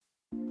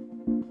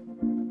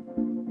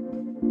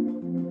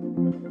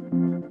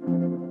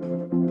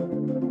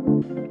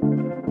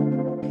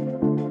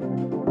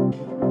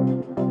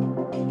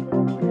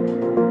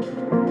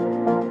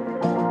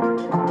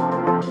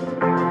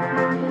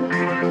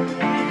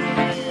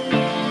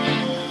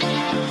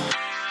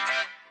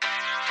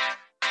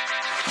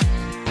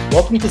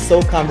Welcome to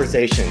Soul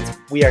Conversations.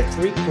 We are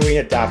three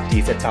Korean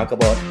adoptees that talk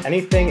about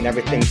anything and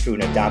everything through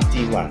an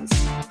adoptee lens.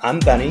 I'm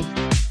Benny.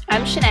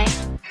 I'm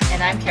Shanae.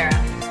 And I'm Kara.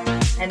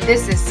 And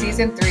this is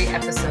Season 3,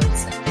 Episode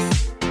 6.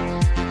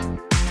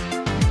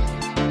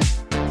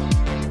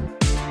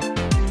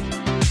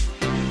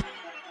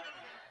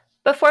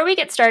 Before we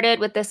get started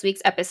with this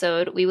week's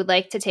episode, we would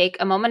like to take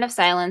a moment of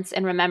silence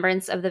in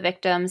remembrance of the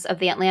victims of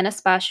the Atlanta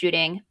spa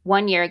shooting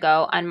 1 year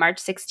ago on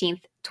March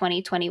 16th,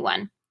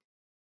 2021.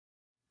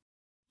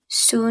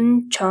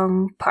 Soon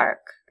Chung Park,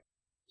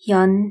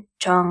 Hyun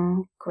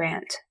Jung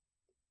Grant,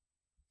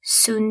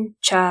 Soon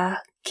Cha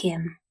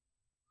Kim,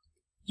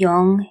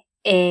 Yong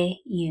A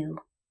Yu,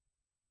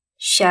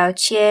 Xiao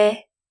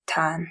Chie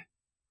Tan,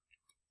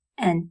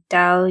 and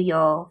Dao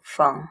Yo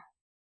Feng.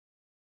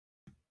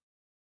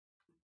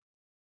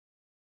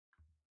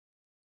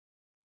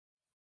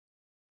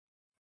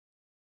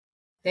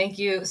 Thank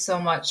you so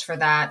much for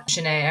that,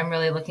 Shanae. I'm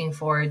really looking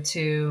forward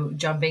to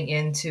jumping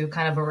into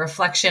kind of a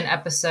reflection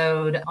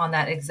episode on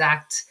that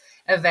exact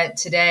event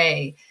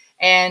today.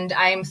 And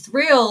I'm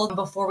thrilled,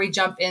 before we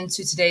jump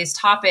into today's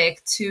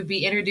topic, to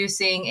be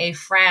introducing a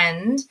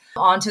friend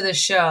onto the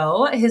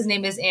show. His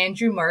name is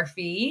Andrew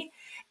Murphy.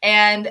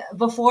 And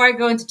before I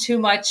go into too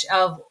much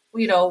of,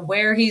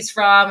 where he's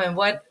from and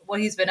what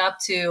he's been up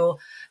to,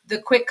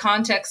 the quick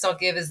context I'll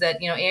give is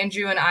that,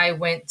 Andrew and I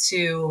went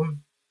to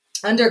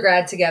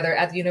undergrad together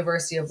at the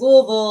University of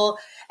Louisville.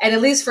 And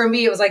at least for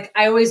me, it was like,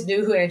 I always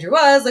knew who Andrew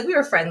was. Like, we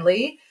were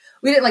friendly.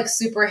 We didn't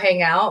super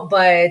hang out,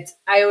 but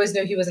I always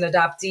knew he was an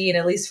adoptee. And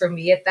at least for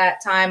me at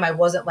that time, I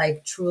wasn't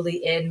truly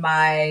in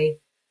my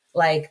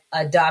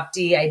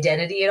adoptee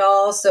identity at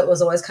all. So it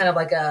was always kind of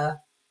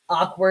a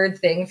awkward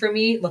thing for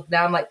me. Look,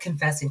 now I'm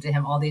confessing to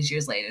him all these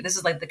years later. This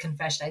is the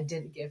confession I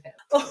didn't give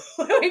him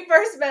when we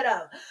first met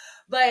up.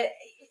 But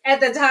at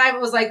the time,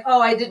 it was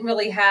I didn't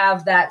really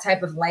have that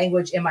type of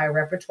language in my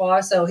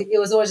repertoire. So it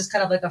was always just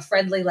kind of a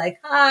friendly,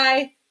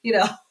 hi,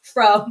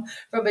 from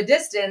a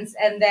distance.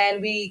 And then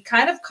we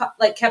kind of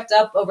kept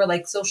up over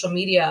social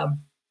media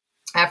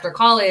after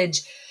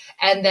college.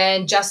 And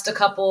then just a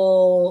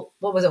couple,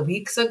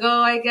 weeks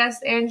ago, I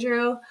guess,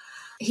 Andrew,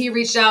 he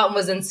reached out and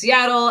was in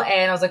Seattle.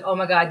 And I was like, oh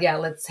my God, yeah,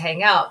 let's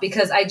hang out.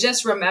 Because I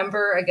just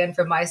remember, again,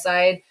 from my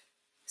side,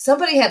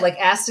 somebody had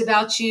asked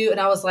about you. And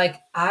I was like,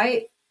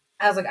 I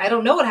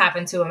don't know what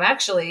happened to him,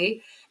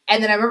 actually.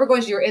 And then I remember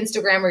going to your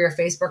Instagram or your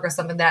Facebook or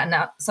something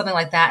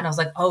like that. And I was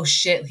like, oh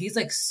shit, he's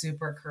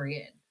super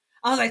Korean.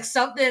 I was like,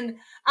 something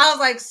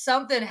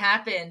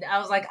happened. I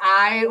was like,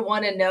 I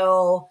want to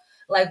know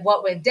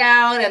what went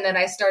down. And then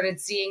I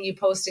started seeing you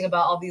posting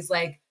about all these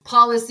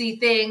policy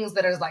things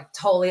that are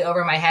totally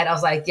over my head. I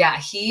was like, yeah,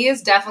 he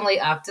is definitely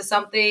up to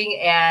something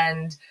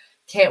and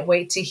can't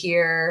wait to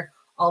hear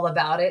all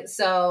about it.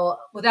 So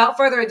without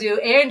further ado,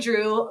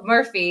 Andrew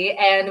Murphy,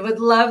 and would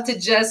love to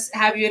just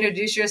have you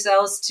introduce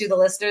yourselves to the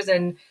listeners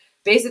and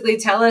basically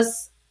tell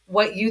us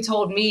what you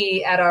told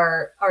me at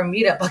our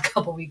meetup a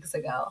couple weeks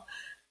ago.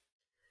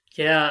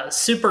 Yeah,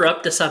 super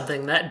up to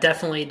something. That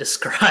definitely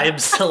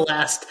describes the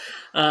last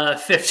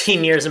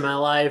 15 years of my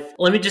life.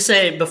 Let me just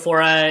say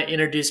before I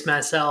introduce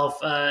myself,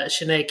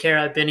 Shanae,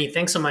 Kara, Benny,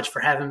 thanks so much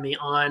for having me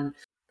on.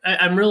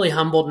 I'm really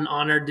humbled and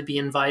honored to be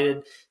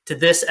invited to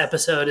this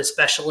episode,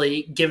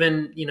 especially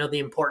given, the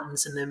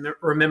importance and the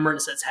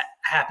remembrance that's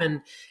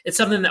happened. It's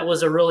something that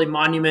was a really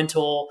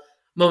monumental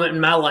moment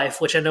in my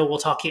life, which I know we'll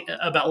talk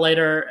about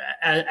later,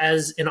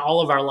 as in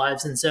all of our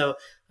lives. And so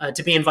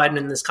to be invited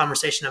in this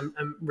conversation,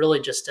 I'm really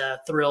just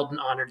thrilled and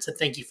honored. So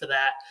thank you for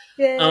that.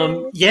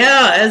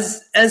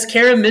 As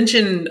Kara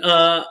mentioned,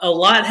 a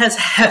lot has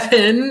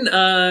happened,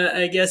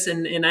 I guess,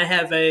 and I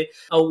have a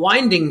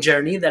winding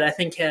journey that I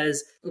think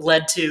has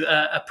led to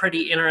a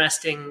pretty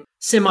interesting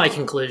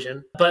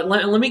semi-conclusion. But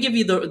let me give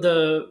you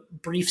the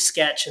brief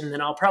sketch, and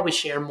then I'll probably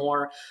share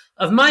more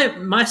of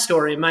my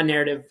story, my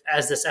narrative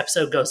as this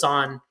episode goes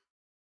on.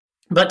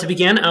 But to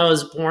begin, I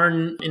was born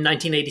in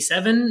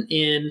 1987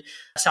 in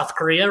South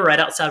Korea, right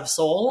outside of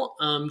Seoul,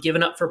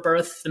 given up for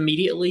birth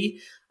immediately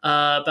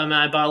by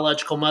my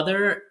biological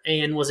mother,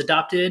 and was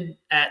adopted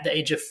at the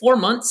age of 4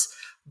 months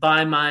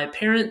by my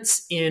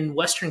parents in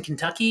Western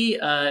Kentucky.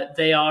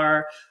 They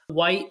are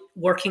white,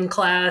 working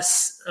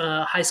class,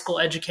 high school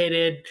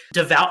educated,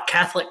 devout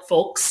Catholic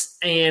folks.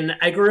 And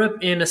I grew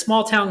up in a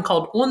small town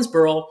called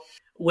Owensboro,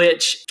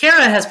 which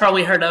Kara has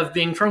probably heard of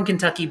being from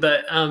Kentucky,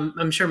 but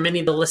I'm sure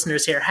many of the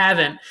listeners here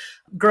haven't.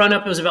 Growing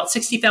up, it was about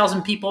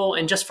 60,000 people.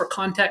 And just for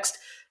context,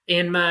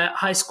 in my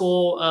high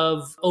school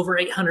of over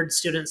 800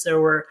 students, there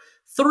were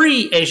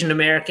 3 Asian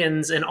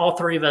Americans, and all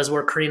 3 of us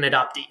were Korean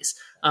adoptees.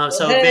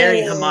 So Hey.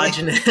 very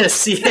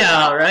homogenous,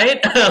 yeah,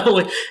 right.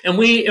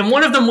 and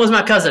one of them was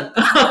my cousin.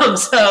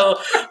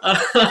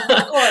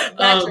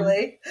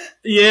 Naturally.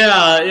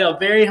 Yeah,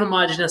 very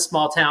homogenous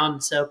small town.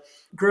 So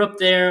grew up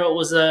there. It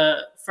was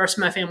first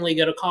in my family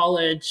to go to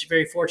college.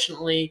 Very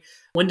fortunately,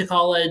 went to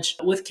college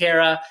with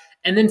Kara.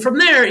 And then from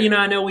there,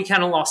 I know we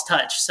kind of lost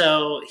touch.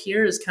 So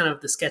here is kind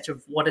of the sketch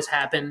of what has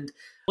happened,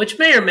 which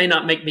may or may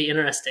not make me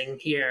interesting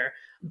here.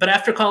 But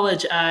after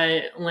college,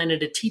 I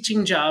landed a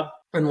teaching job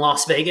in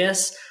Las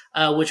Vegas,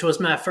 which was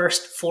my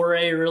first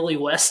foray really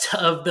west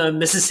of the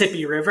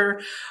Mississippi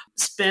River.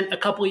 Spent a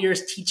couple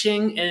years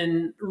teaching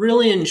and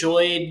really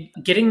enjoyed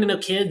getting to know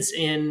kids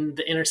in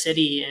the inner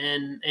city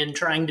and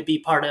trying to be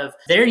part of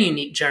their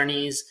unique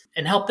journeys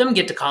and help them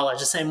get to college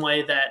the same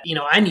way that,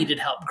 I needed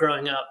help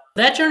growing up.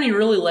 That journey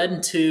really led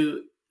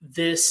into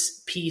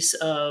this piece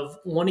of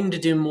wanting to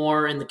do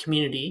more in the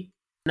community.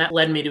 And that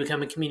led me to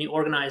become a community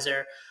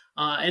organizer.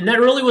 And that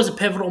really was a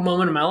pivotal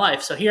moment in my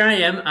life. So here I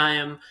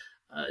am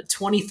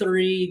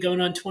 23,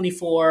 going on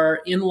 24,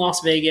 in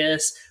Las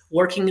Vegas,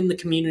 working in the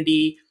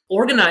community,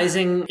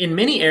 organizing in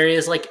many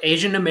areas like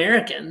Asian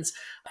Americans,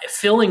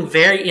 feeling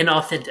very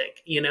inauthentic,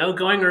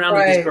 going around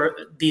with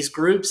these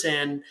groups,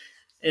 and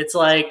it's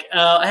like,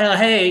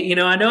 hey,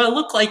 I know I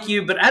look like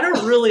you, but I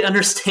don't really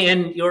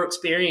understand your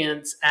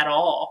experience at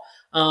all.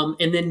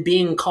 And then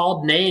being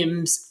called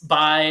names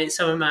by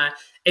some of my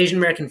Asian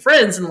American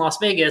friends in Las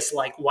Vegas,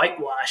 like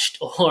whitewashed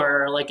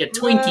or like a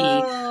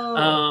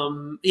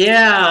Twinkie.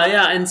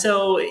 Yeah. And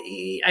so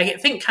I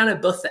think kind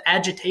of both the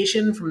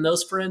agitation from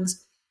those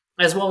friends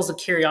as well as the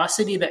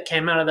curiosity that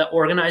came out of that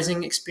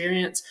organizing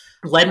experience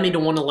led me to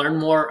want to learn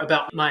more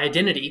about my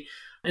identity.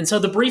 And so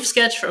the brief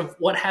sketch of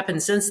what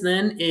happened since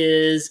then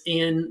is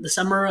in the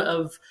summer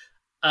of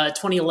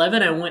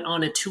 2011, I went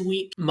on a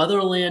 2-week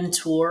motherland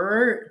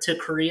tour to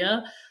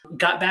Korea,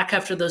 got back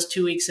after those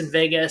 2 weeks in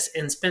Vegas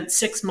and spent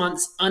 6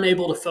 months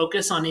unable to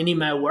focus on any of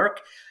my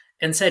work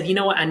and said, you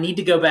know what, I need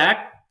to go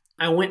back.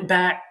 I went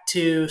back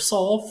to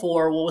Seoul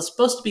for what was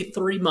supposed to be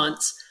 3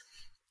 months.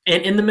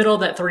 And in the middle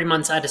of that 3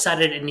 months, I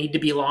decided it needed to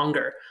be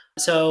longer.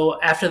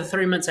 So after the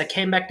 3 months, I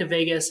came back to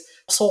Vegas,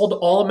 sold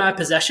all of my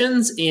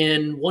possessions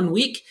in 1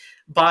 week,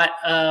 bought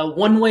a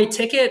one-way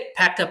ticket,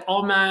 packed up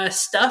all my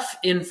stuff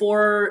in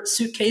 4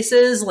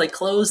 suitcases, like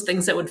clothes,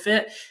 things that would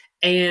fit,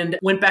 and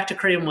went back to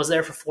Korea and was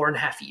there for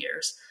 4.5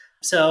 years.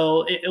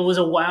 So it was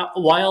a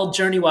wild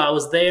journey while I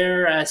was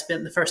there. I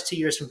spent the first 2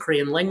 years in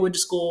Korean language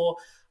school,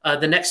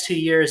 the next 2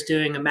 years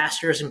doing a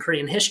master's in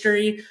Korean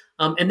history,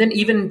 and then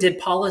even did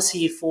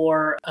policy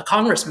for a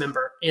Congress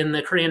member in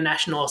the Korean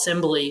National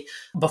Assembly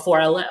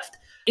before I left.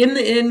 In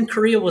the end,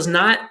 Korea was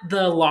not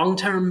the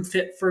long-term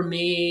fit for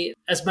me.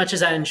 As much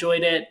as I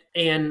enjoyed it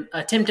and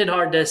attempted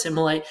hard to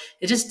assimilate,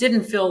 it just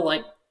didn't feel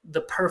like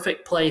the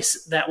perfect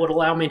place that would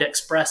allow me to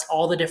express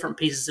all the different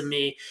pieces of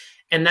me.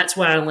 And that's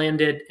when I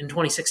landed in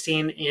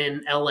 2016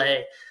 in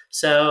LA.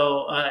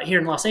 So here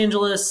in Los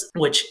Angeles,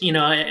 which,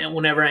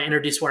 whenever I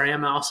introduce where I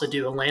am, I also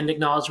do a land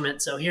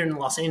acknowledgement. So here in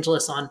Los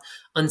Angeles on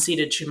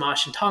unceded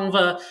Chumash and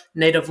Tongva,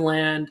 native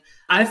land,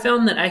 I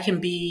found that I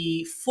can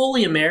be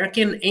fully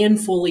American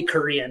and fully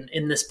Korean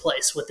in this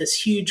place with this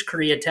huge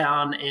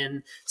Koreatown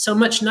and so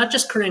much, not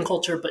just Korean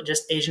culture, but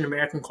just Asian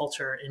American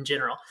culture in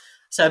general.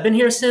 So I've been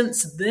here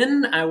since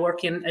then. I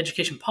work in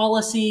education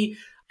policy.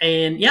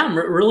 And yeah, I'm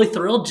really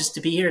thrilled just to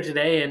be here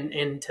today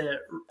and to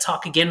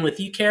talk again with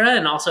you, Kara,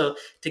 and also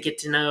to get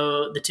to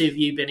know the two of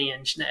you, Benny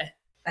and Shanae.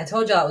 I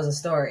told y'all it was a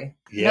story.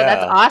 Yeah, no,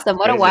 that's awesome.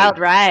 What crazy. A wild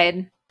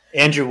ride.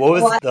 Andrew, what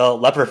was the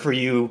lever for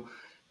you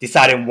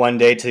deciding one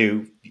day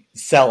to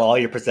sell all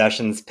your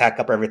possessions, pack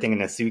up everything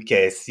in a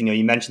suitcase?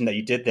 You mentioned that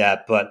you did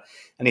that, but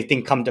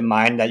anything come to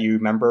mind that you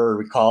remember or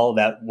recall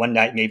that one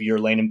night maybe you were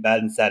laying in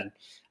bed and said,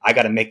 I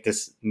got to make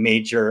this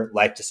major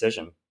life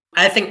decision?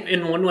 I think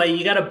in one way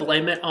you got to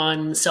blame it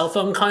on cell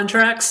phone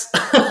contracts.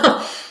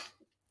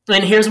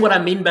 And here's what I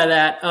mean by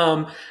that.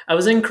 I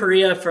was in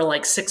Korea for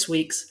like 6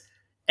 weeks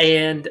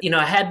and,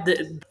 I had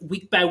the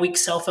week by week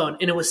cell phone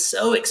and it was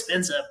so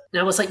expensive. And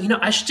I was like,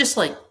 I should just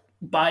like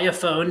buy a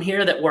phone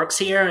here that works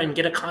here and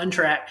get a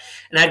contract.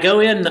 And I go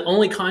in, the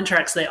only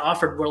contracts they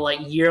offered were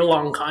like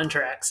year-long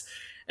contracts.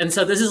 And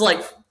so this is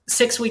like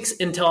 6 weeks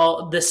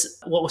until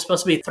this, what was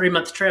supposed to be a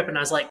 3-month trip. And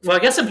I was like, well, I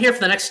guess I'm here for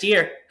the next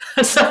year.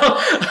 so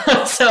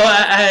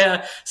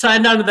I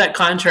signed on to that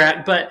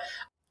contract, but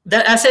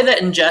I say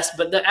that in jest,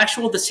 but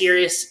the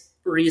serious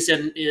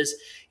reason is,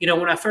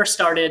 when I first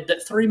started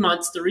that 3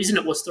 months, the reason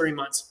it was 3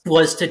 months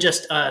was to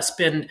just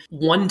spend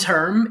one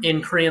term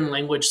in Korean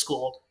language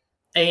school.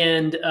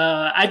 And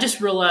I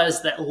just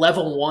realized that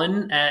level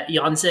 1 at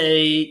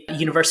Yonsei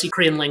University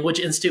Korean Language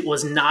Institute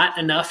was not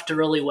enough to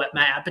really whet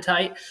my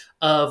appetite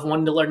of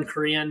wanting to learn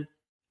Korean.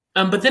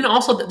 But then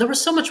also there was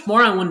so much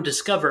more I wanted to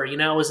discover.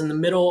 I was in the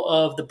middle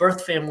of the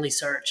birth family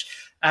search.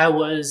 I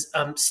was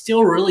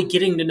still really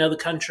getting to know the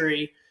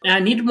country and I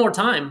needed more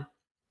time.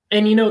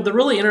 And, the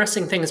really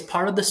interesting thing is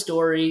part of the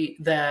story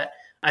that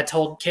I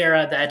told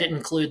Kara that I didn't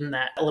include in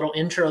that little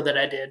intro that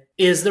I did,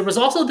 is there was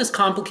also this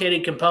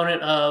complicated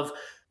component of,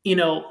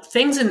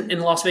 things in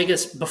Las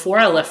Vegas before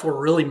I left were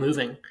really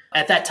moving.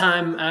 At that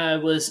time, I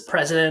was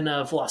president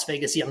of Las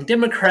Vegas Young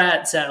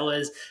Democrats. I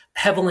was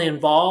heavily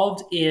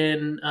involved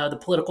in the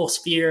political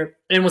sphere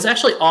and was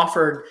actually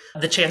offered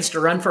the chance to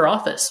run for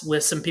office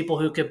with some people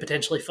who could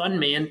potentially fund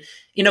me. And,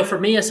 for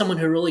me, as someone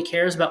who really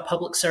cares about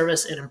public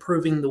service and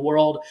improving the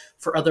world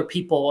for other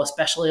people,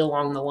 especially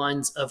along the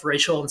lines of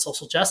racial and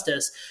social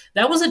justice,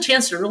 that was a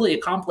chance to really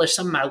accomplish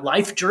some of my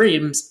life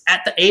dreams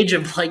at the age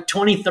of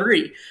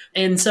 23.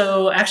 And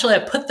so actually I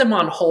put them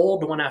on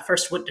hold when I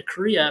first went to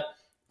Korea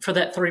for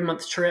that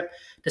 3-month trip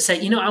to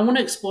say, I want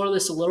to explore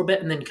this a little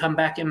bit and then come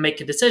back and make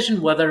a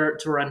decision whether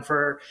to run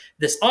for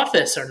this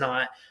office or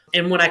not.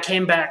 And when I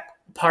came back,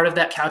 part of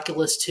that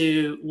calculus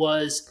too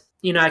was,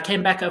 I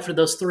came back after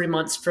those 3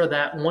 months for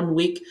that 1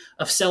 week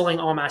of selling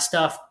all my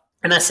stuff.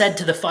 And I said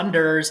to the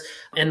funders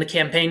and the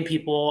campaign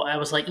people, I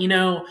was like,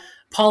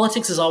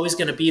 politics is always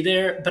going to be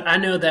there, but I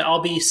know that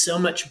I'll be so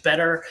much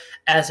better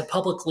as a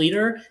public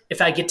leader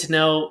if I get to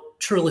know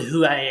truly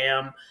who I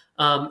am.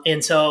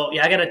 And so,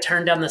 I got to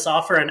turn down this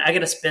offer and I got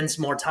to spend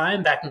some more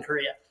time back in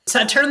Korea. So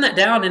I turned that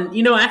down, and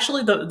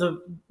actually,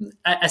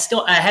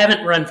 I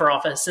haven't run for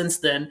office since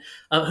then.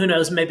 Who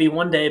knows, maybe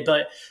one day.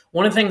 But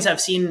one of the things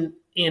I've seen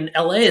in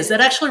LA is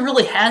that actually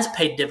really has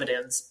paid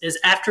dividends. Is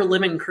after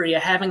living in Korea,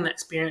 having that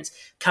experience,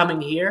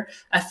 coming here,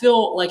 I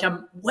feel like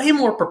I'm way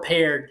more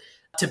prepared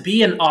to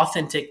be an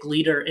authentic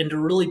leader and to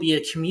really be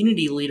a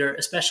community leader,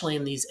 especially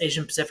in these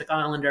Asian Pacific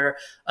Islander,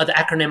 the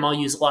acronym I'll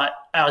use a lot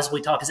as we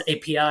talk is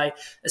API,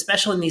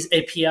 especially in these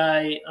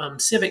API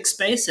civic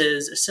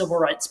spaces, civil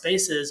rights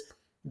spaces,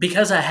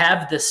 because I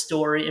have this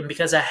story and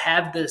because I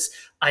have this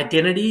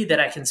identity that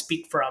I can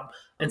speak from.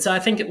 And so I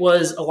think it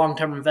was a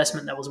long-term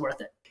investment that was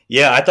worth it.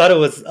 Yeah, I thought it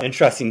was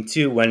interesting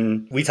too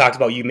when we talked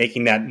about you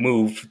making that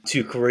move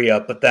to Korea,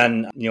 but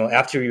then,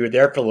 after you were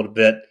there for a little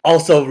bit,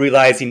 also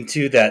realizing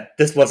too that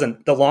this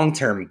wasn't the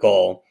long-term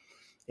goal.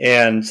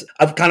 And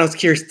I kind of was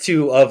curious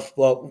too of,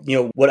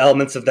 what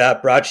elements of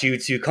that brought you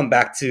to come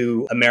back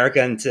to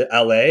America and to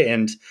LA.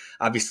 And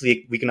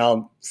obviously we can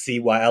all see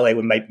why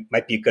LA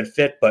might be a good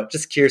fit, but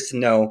just curious to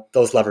know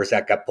those levers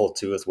that got pulled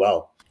too as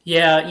well.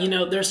 Yeah,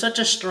 there's such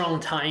a strong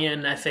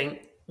tie-in, I think,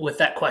 with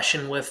that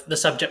question, with the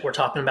subject we're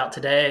talking about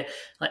today,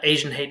 like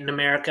Asian hate in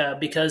America,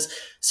 because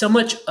so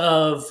much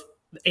of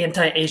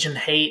anti-Asian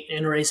hate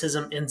and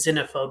racism and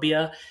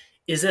xenophobia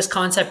is this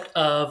concept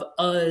of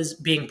us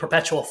being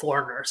perpetual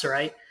foreigners,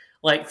 right?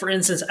 Like, for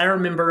instance, I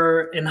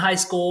remember in high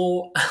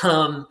school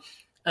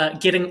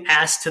getting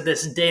asked to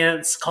this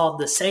dance called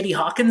the Sadie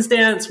Hawkins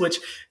dance, which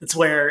it's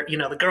where,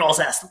 the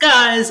girls ask the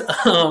guys.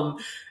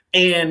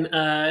 And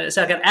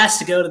so I got asked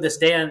to go to this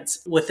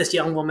dance with this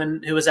young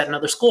woman who was at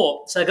another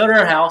school. So I go to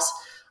her house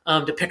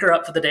to pick her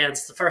up for the dance.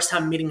 It's the first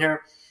time meeting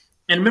her.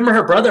 And I remember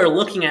her brother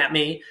looking at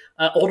me,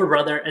 older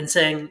brother, and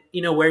saying,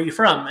 where are you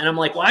from? And I'm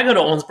like, well, I go to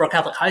Owensboro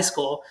Catholic High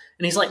School.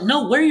 And he's like,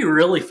 no, where are you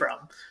really from?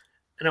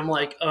 And I'm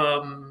like,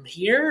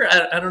 here?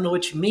 I don't know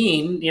what you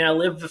mean. I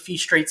live a few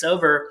streets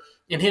over.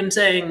 And him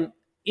saying,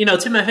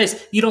 to my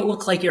face, you don't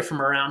look like you're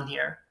from around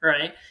here,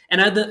 right?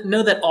 And I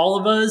know that all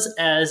of us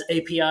as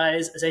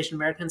APIs, as Asian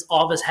Americans,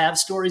 all of us have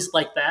stories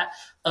like that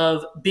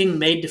of being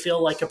made to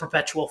feel like a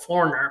perpetual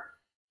foreigner.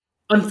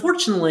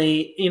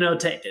 Unfortunately,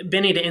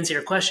 Benny, to answer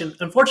your question,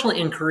 unfortunately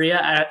in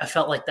Korea, I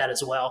felt like that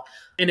as well.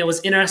 And it was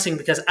interesting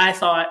because I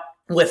thought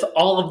with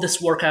all of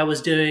this work I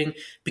was doing,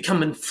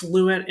 becoming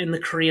fluent in the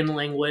Korean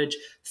language,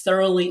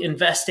 thoroughly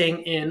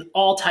investing in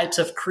all types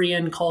of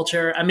Korean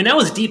culture. I mean, I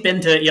was deep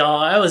into it, y'all.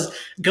 I was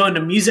going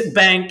to Music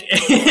Bank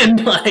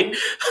and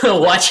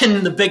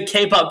watching the big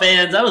K-pop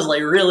bands. I was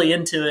really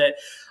into it.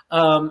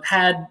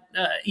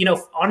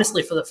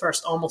 Honestly, for the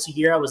first almost a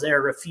year I was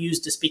there,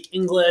 refused to speak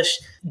English,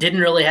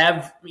 didn't really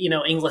have,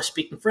 English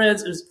speaking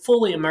friends. It was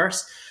fully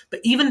immersed.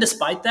 But even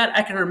despite that,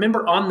 I can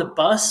remember on the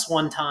bus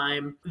one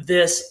time,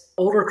 this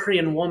older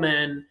Korean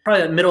woman,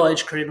 probably a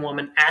middle-aged Korean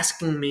woman,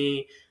 asking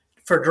me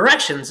for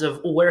directions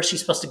of where she's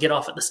supposed to get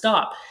off at the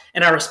stop.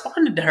 And I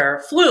responded to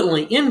her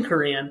fluently in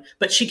Korean,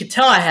 but she could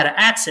tell I had an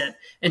accent.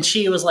 And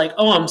she was like,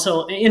 I'm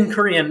so, in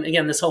Korean,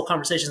 again, this whole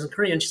conversation is in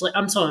Korean. She's like,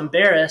 I'm so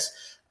embarrassed.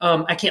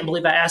 I can't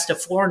believe I asked a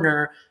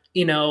foreigner,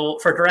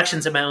 for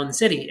directions in my own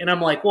city. And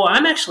I'm like, well,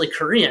 I'm actually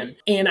Korean.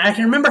 And I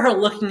can remember her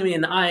looking me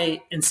in the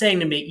eye and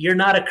saying to me, you're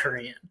not a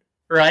Korean.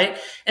 Right.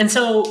 And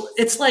so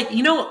it's like,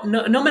 no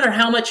matter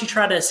how much you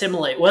try to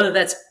assimilate, whether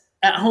that's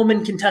at home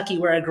in Kentucky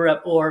where I grew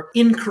up or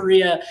in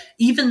Korea,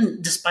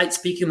 even despite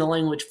speaking the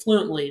language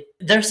fluently,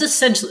 there's this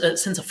sense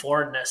of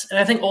foreignness. And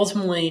I think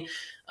ultimately,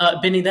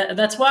 Benny,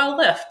 that's why I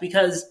left,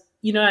 because,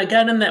 I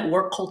got in that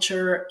work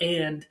culture,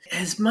 and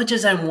as much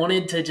as I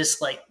wanted to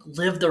just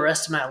live the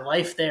rest of my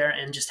life there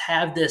and just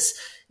have this,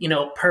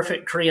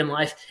 perfect Korean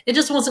life, it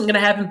just wasn't going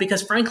to happen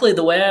because, frankly,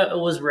 the way I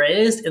was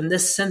raised and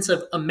this sense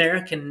of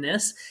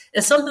Americanness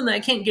is something that I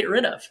can't get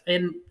rid of.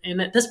 And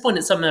at this point,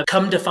 it's something I've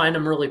come to find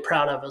I'm really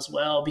proud of as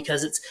well,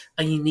 because it's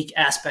a unique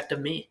aspect of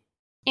me.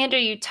 Andrew,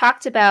 you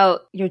talked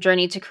about your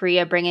journey to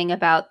Korea bringing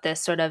about this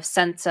sort of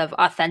sense of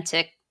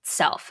authentic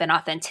self and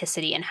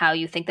authenticity, and how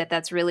you think that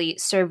that's really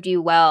served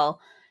you well.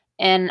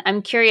 And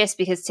I'm curious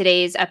because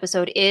today's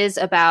episode is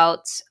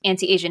about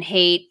anti-Asian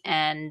hate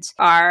and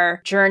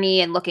our journey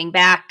and looking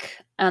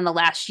back on the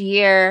last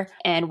year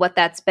and what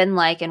that's been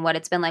like and what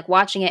it's been like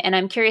watching it. And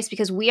I'm curious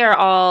because we are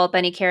all,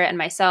 Benny Carrot and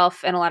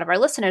myself and a lot of our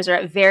listeners, are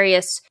at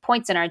various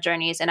points in our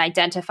journeys and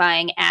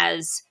identifying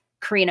as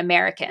Korean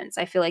Americans.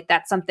 I feel like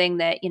that's something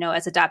that,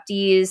 as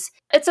adoptees,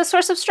 it's a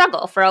source of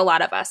struggle for a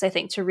lot of us, I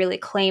think, to really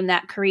claim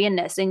that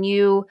Koreanness. And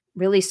you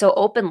really so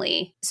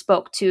openly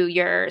spoke to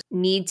your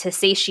need to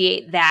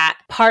satiate that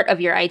part of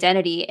your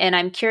identity. And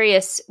I'm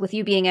curious, with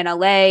you being in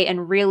LA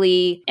and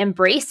really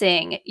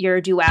embracing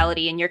your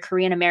duality and your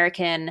Korean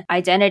American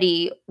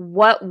identity,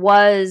 what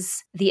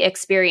was the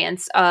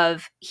experience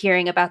of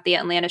hearing about the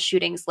Atlanta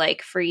shootings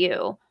like for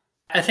you?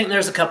 I think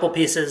there's a couple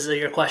pieces of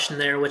your question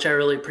there, which I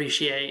really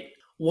appreciate.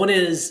 One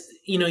is,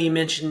 you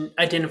mentioned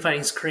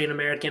identifying as Korean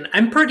American.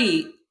 I'm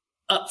pretty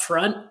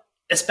upfront,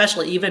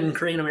 especially even in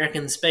Korean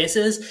American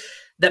spaces,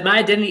 that my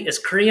identity is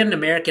Korean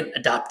American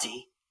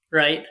adoptee,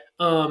 right?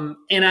 And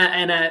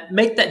I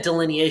make that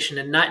delineation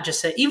and not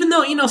just say, even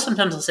though,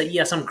 sometimes I'll say,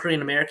 yes, I'm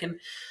Korean American,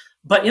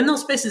 but in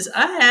those spaces,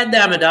 I add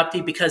that I'm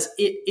adoptee because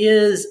it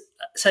is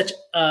such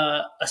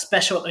a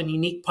special and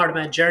unique part of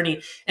my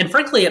journey. And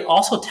frankly, it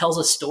also tells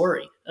a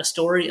story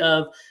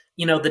of,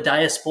 the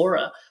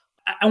diaspora.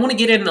 I want to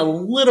get in a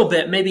little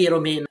bit, maybe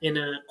it'll be in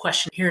a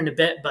question here in a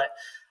bit, but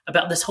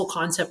about this whole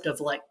concept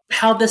of like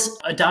how this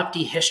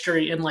adoptee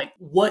history and like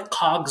what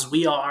cogs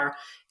we are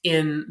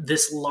in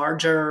this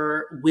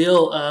larger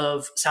wheel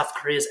of South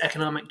Korea's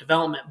economic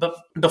development. But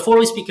before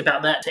we speak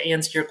about that, to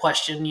answer your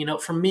question,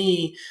 for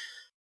me,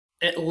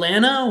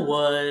 Atlanta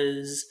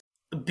was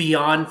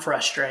beyond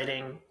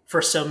frustrating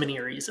for so many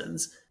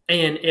reasons.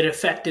 And it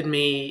affected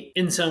me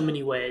in so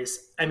many ways.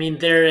 I mean,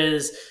 there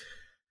is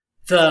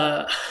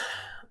the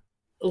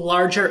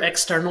larger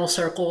external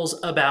circles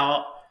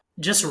about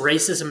just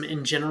racism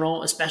in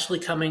general, especially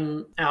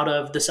coming out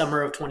of the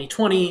summer of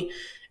 2020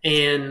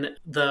 and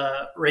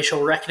the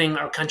racial reckoning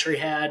our country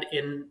had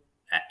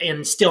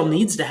and still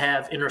needs to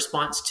have in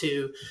response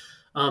to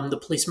the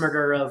police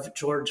murder of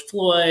George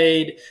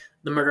Floyd,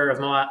 the murder of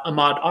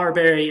Ahmaud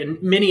Arbery,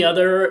 and many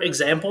other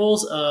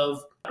examples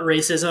of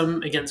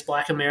racism against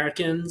Black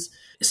Americans.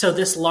 So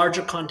this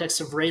larger context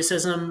of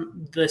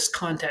racism, this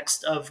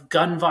context of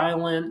gun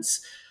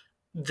violence,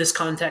 this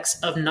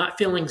context of not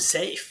feeling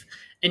safe.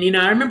 And,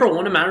 I remember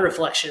one of my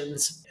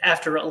reflections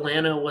after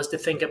Atlanta was to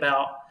think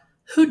about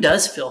who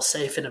does feel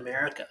safe in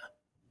America?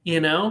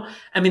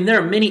 I mean, there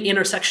are many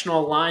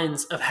intersectional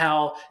lines of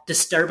how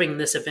disturbing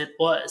this event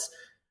was.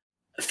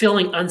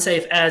 Feeling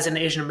unsafe as an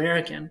Asian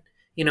American,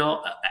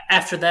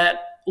 after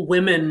that,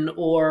 women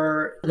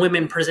or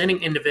women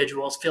presenting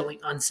individuals feeling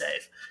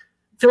unsafe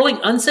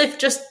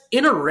just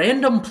in a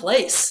random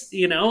place,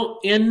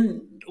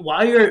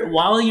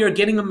 while you're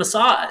getting a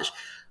massage,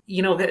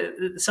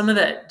 some of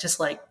that just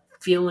like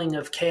feeling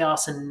of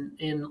chaos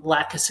and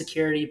lack of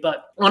security.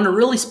 But on a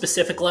really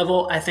specific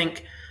level, I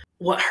think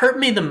what hurt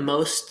me the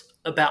most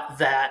about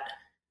that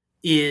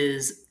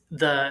is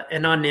the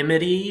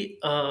anonymity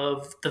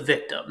of the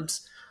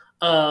victims,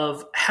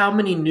 of how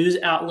many news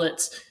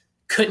outlets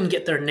couldn't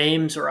get their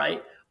names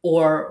right,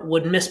 or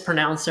would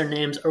mispronounce their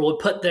names, or would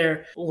put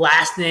their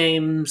last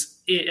names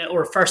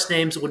or first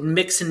names, would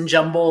mix and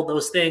jumble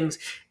those things.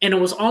 And it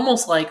was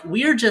almost like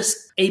we are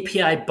just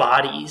API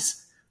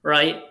bodies,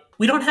 right?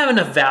 We don't have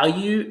enough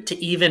value to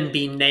even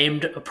be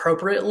named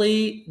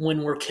appropriately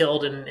when we're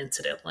killed in an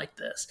incident like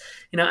this.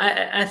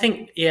 I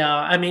think,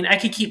 I mean, I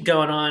could keep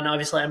going on.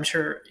 Obviously, I'm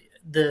sure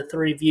the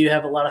three of you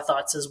have a lot of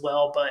thoughts as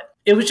well, but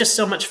it was just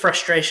so much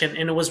frustration.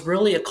 And it was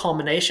really a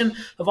culmination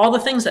of all the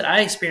things that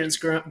I experienced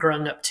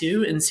growing up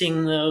too, and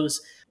seeing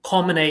those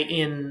culminate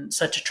in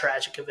such a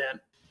tragic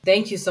event.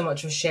 Thank you so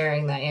much for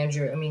sharing that,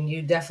 Andrew. I mean,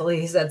 you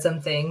definitely said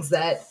some things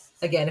that,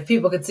 again, if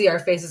people could see our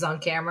faces on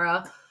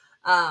camera,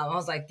 I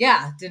was like,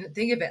 yeah, didn't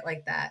think of it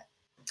like that.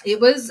 It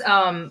was,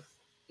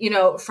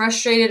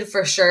 frustrated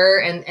for sure.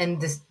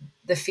 And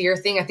the fear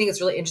thing, I think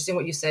it's really interesting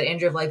what you said,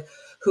 Andrew, of like,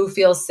 who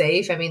feels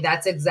safe? I mean,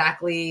 that's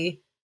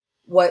exactly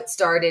what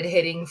started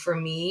hitting for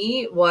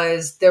me.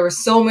 Was there were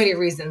so many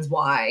reasons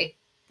why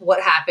what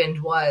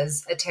happened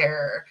was a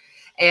terror.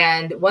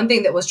 And one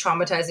thing that was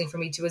traumatizing for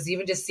me too was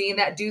even just seeing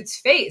that dude's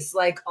face,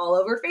 like all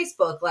over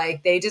Facebook.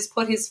 Like they just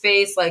put his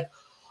face like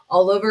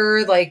all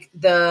over like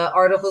the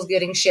articles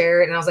getting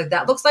shared. And I was like,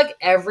 that looks like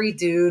every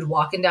dude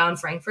walking down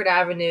Frankfurt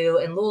Avenue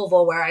in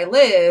Louisville where I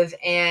live.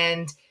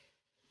 And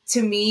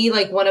to me,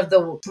 like one of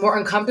the more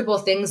uncomfortable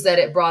things that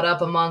it brought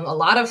up among a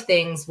lot of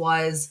things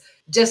was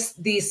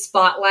just the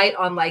spotlight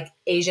on like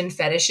Asian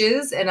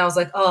fetishes. And I was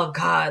like, oh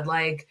God,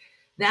 like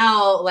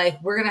now like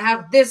we're going to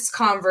have this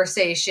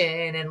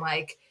conversation. And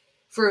like,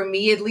 for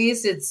me, at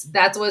least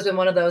that's always been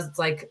one of those, it's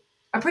like,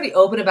 I'm pretty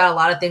open about a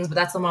lot of things, but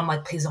that's the one I'm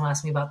like, please don't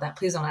ask me about that.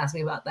 Please don't ask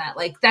me about that.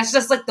 Like, that's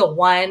just like the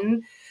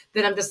one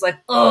that I'm just like,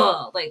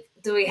 oh, like,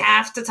 do we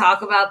have to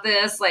talk about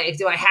this? Like,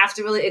 do I have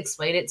to really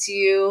explain it to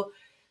you?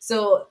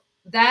 So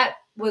that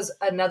was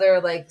another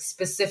like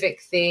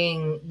specific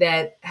thing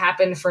that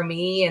happened for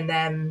me. And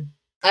then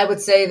I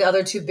would say the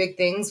other two big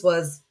things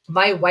was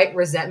my white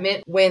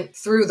resentment went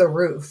through the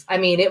roof. I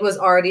mean, it was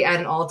already at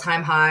an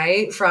all-time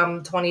high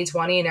from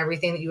 2020 and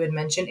everything that you had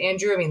mentioned,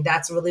 Andrew. I mean,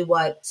 that's really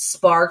what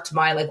sparked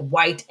my like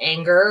white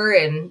anger,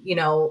 and, you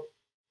know,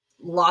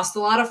 lost a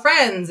lot of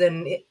friends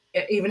and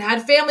even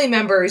had family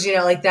members, you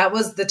know, like that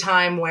was the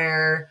time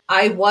where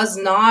I was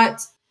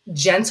not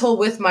gentle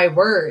with my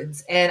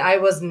words, and I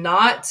was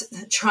not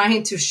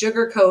trying to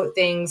sugarcoat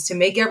things to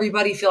make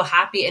everybody feel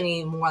happy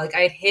anymore. Like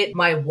I had hit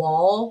my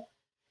wall,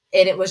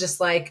 and it was just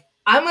like,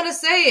 I'm going to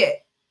say it.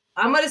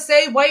 I'm going to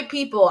say white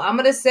people. I'm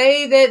going to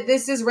say that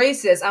this is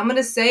racist. I'm going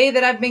to say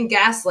that I've been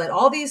gaslit.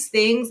 All these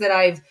things that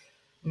I've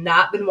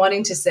not been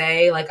wanting to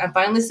say, like I'm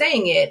finally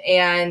saying it.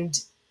 And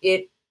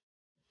it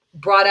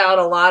brought out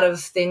a lot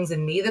of things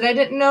in me that I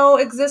didn't know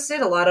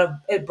existed.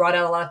 It brought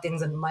out a lot of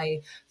things in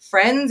my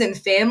friends and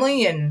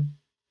family and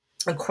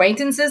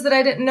acquaintances that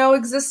I didn't know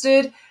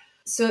existed.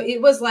 So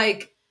it was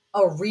like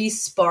a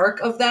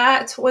re-spark of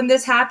that when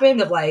this happened,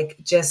 of like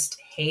just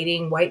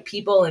hating white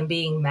people and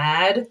being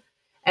mad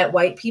at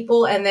white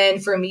people. And then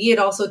for me, it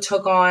also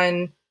took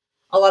on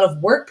a lot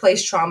of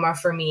workplace trauma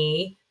for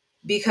me,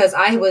 because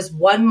I was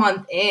 1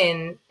 month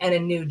in and a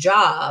new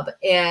job.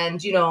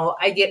 And, you know,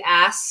 I get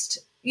asked,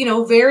 you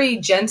know, very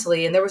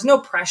gently, and there was no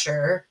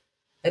pressure,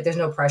 like there's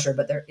no pressure,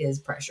 but there is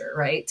pressure,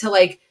 right? To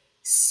like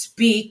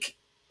speak,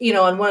 you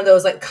know, on one of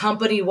those like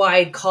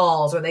company-wide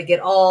calls where they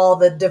get all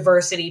the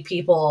diversity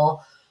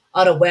people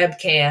on a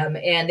webcam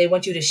and they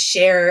want you to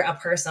share a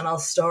personal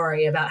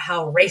story about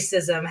how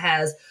racism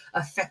has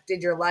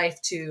affected your life,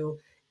 to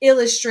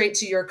illustrate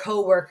to your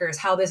coworkers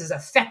how this is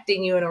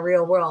affecting you in a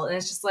real world. And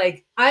it's just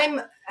like, I'm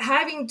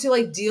having to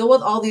like deal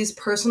with all these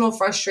personal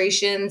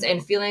frustrations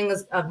and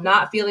feelings of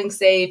not feeling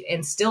safe,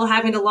 and still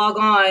having to log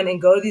on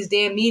and go to these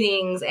damn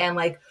meetings and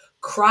like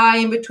cry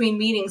in between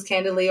meetings,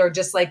 candidly, or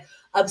just like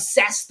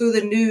obsess through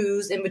the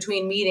news in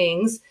between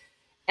meetings.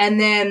 And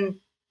then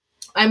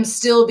I'm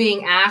still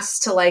being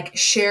asked to like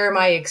share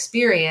my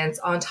experience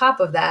on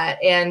top of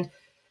that. And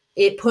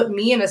it put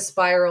me in a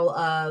spiral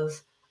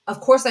of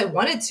course I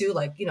wanted to,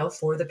 like, you know,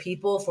 for the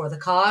people, for the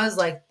cause,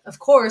 like, of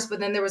course. But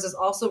then there was this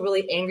also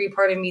really angry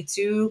part of me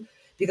too,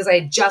 because I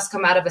had just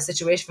come out of a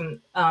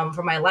situation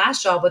from my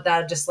last job with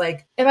that, just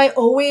like, am I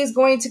always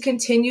going to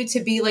continue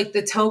to be like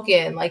the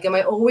token? Like, am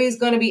I always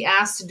going to be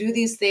asked to do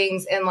these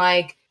things? And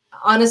like,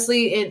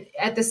 honestly,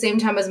 at the same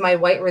time as my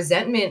white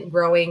resentment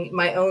growing,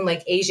 my own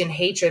like Asian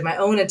hatred, my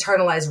own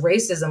internalized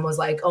racism was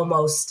like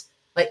almost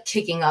like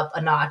kicking up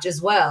a notch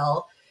as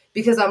well,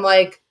 because I'm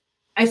like,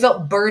 I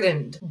felt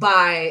burdened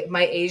by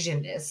my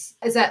Asianness.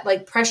 It's that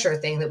like pressure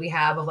thing that we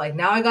have of like,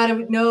 now I got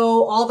to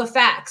know all the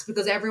facts,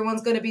 because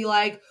everyone's going to be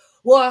like,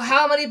 well,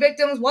 how many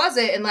victims was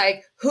it? And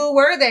like, who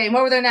were they? And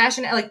what were their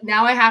national? Like,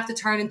 now I have to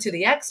turn into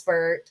the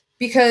expert,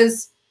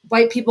 because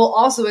white people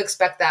also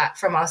expect that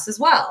from us as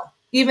well,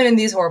 even in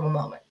these horrible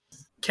moments.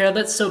 Kara,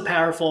 that's so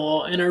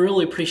powerful. And I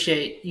really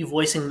appreciate you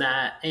voicing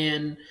that.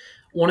 And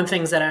one of the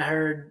things that I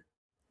heard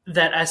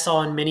that I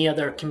saw in many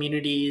other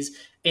communities,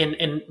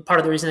 and part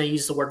of the reason I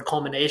use the word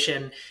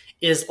culmination,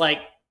 is like,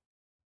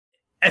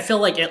 I feel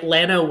like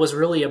Atlanta was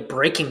really a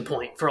breaking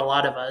point for a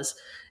lot of us.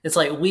 It's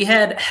like we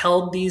had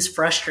held these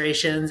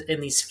frustrations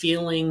and these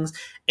feelings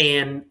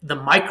and the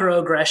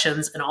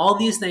microaggressions and all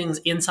these things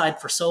inside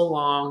for so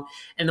long.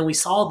 And then we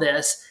saw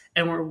this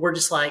and we're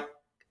just like,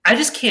 I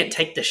just can't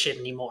take this shit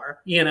anymore.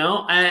 You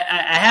know, I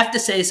have to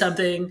say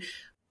something.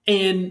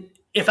 And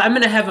if I'm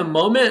going to have a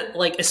moment,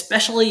 like,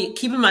 especially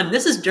keep in mind,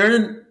 this is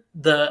during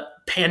the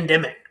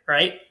pandemic,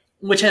 right?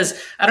 Which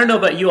has, I don't know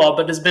about you all,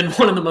 but has been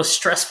one of the most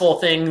stressful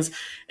things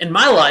in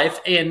my life.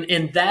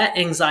 And that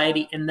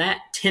anxiety and that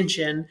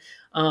tension,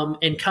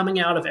 and coming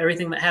out of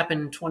everything that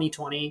happened in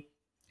 2020,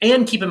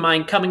 and keep in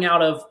mind, coming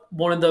out of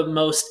one of the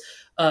most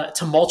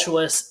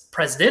tumultuous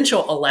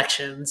presidential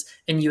elections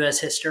in U.S.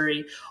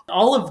 history,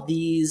 all of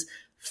these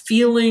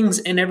feelings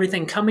and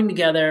everything coming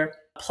together,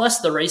 plus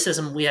the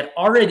racism we had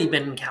already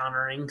been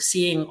encountering,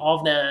 seeing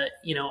all the,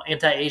 you know,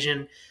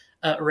 anti-Asian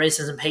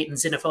racism, hate, and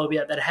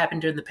xenophobia that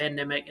happened during the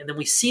pandemic. And then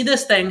we see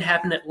this thing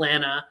happen in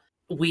Atlanta.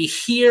 We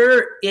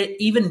hear it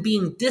even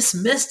being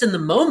dismissed in the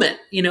moment.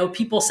 You know,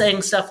 people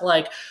saying stuff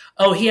like,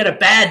 oh, he had a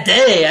bad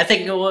day. I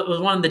think it was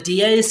one of the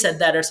DAs said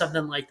that or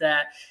something like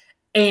that.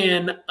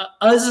 And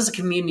us as a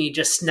community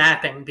just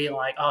snapping, being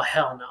like, oh,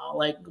 hell no.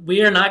 Like,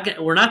 we're not going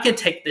to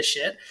take this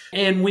shit.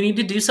 And we need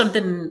to do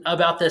something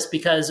about this,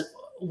 because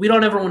we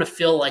don't ever want to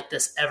feel like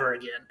this ever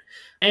again.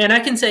 And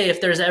I can say,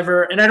 if there's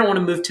ever, and I don't want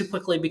to move too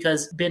quickly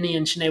because Benny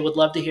and Shanae would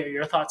love to hear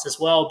your thoughts as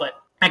well, but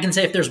I can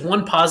say if there's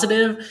one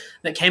positive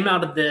that came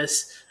out of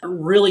this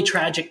really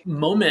tragic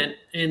moment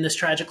in this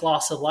tragic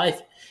loss of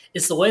life,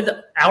 it's the way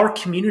that our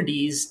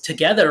communities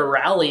together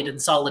rallied in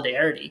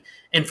solidarity.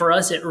 And for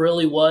us, it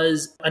really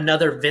was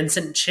another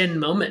Vincent Chin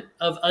moment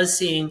of us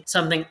seeing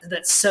something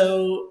that's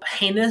so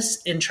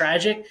heinous and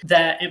tragic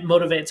that it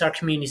motivates our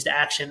communities to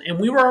action. And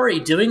we were already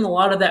doing a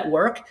lot of that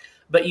work,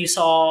 but you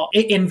saw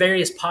in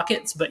various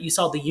pockets, but you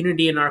saw the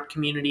unity in our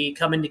community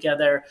coming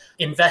together,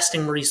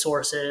 investing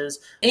resources,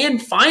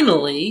 and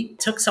finally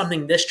took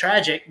something this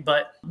tragic,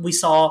 but we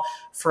saw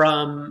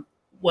from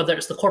whether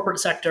it's the corporate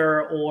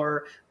sector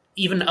or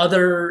even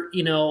other,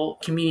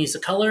 communities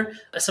of color,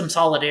 some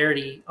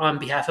solidarity on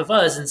behalf of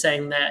us and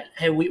saying that,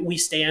 hey, we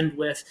stand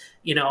with,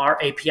 our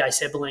API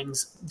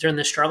siblings during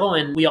this struggle.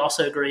 And we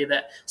also agree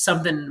that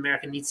something in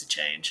America needs to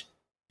change.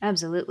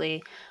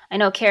 Absolutely. I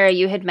know, Kara,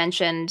 you had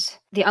mentioned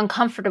the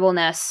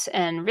uncomfortableness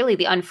and really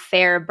the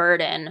unfair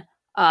burden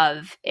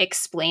of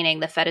explaining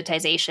the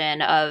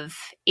fetishization of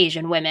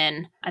Asian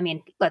women. I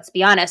mean, let's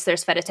be honest,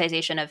 there's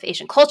fetishization of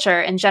Asian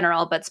culture in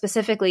general, but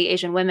specifically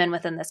Asian women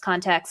within this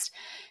context.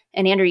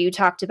 And Andrew, you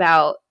talked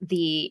about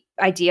the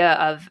idea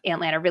of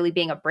Atlanta really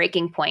being a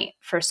breaking point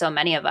for so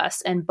many of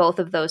us. And both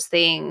of those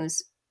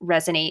things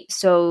resonate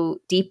so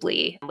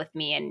deeply with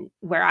me and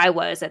where I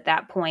was at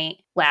that point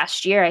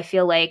last year. I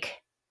feel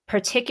like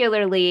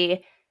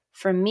particularly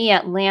for me,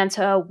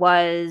 Atlanta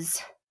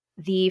was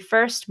the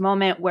first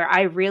moment where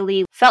I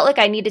really felt like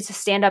I needed to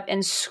stand up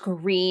and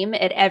scream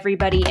at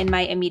everybody in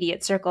my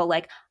immediate circle.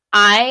 Like,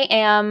 I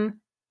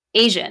am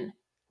Asian.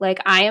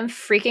 Like, I am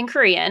freaking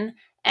Korean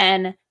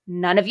and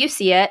none of you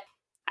see it.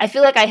 I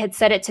feel like I had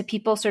said it to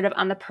people sort of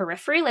on the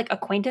periphery, like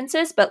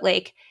acquaintances, but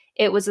like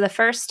it was the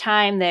first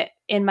time that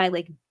in my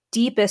like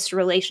deepest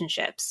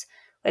relationships,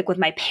 like with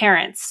my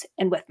parents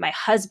and with my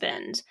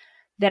husband,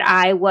 that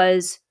I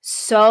was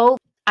so,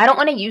 I don't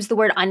want to use the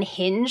word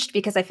unhinged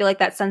because I feel like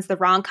that sends the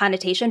wrong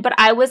connotation, but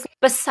I was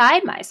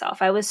beside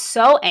myself. I was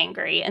so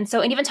angry. And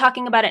even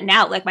talking about it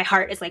now, like my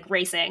heart is like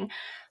racing,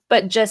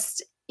 but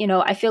just,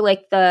 I feel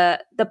like the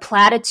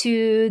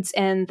platitudes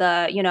and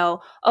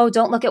the, oh,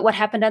 don't look at what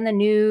happened on the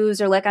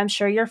news, or like, I'm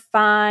sure you're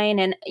fine.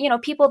 And,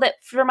 people that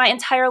for my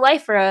entire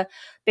life, for a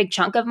big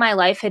chunk of my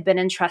life, had been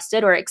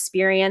entrusted or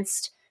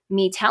experienced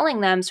me telling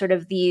them sort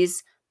of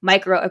these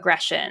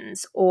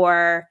microaggressions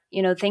or,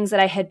 things that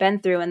I had been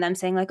through, and them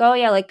saying like, oh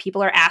yeah, like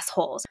people are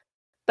assholes.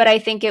 But I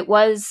think it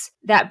was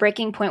that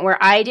breaking point where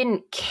I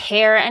didn't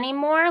care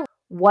anymore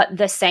what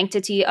the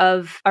sanctity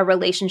of a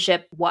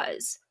relationship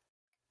was.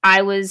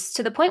 I was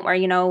to the point where,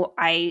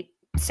 I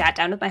sat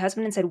down with my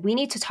husband and said, we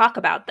need to talk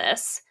about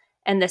this.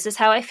 And this is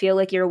how I feel,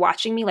 like you're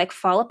watching me like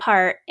fall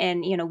apart,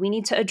 and, we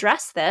need to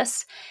address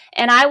this.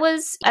 And I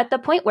was at the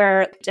point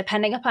where,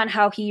 depending upon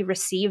how he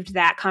received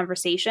that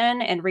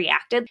conversation and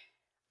reacted,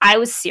 I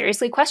was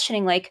seriously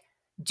questioning, like,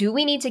 do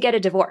we need to get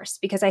a divorce?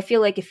 Because I feel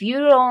like if you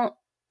don't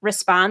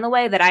respond the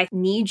way that I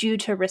need you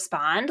to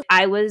respond,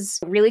 I was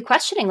really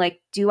questioning, like,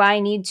 do I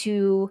need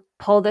to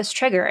pull this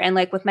trigger? And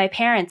like with my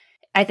parents,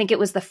 I think it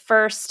was the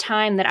first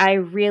time that I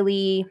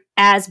really,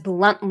 as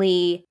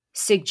bluntly,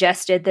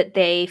 suggested that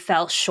they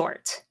fell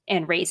short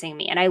in raising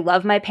me. And I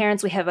love my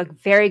parents. We have a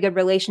very good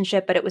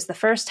relationship, but it was the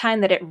first time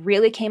that it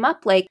really came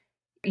up, like,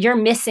 you're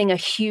missing a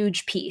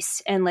huge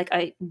piece, and like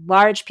a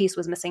large piece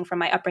was missing from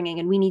my upbringing,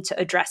 and we need to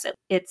address it.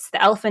 It's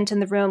the elephant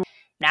in the room.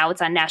 Now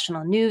it's on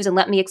national news, and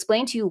let me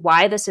explain to you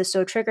why this is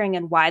so triggering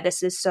and why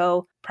this is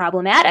so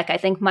problematic. I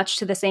think much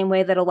to the same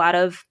way that a lot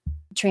of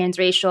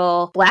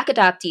transracial Black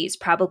adoptees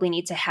probably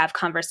need to have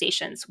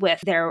conversations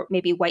with their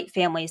maybe white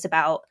families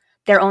about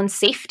their own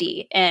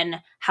safety and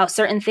how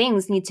certain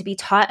things need to be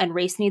taught, and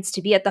race needs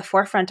to be at the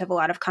forefront of a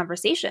lot of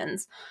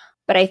conversations.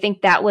 But I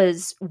think that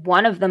was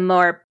one of the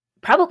more,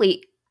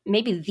 probably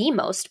maybe the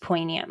most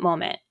poignant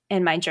moment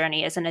in my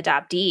journey as an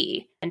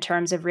adoptee, in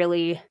terms of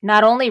really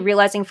not only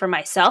realizing for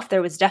myself,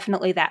 there was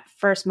definitely that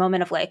first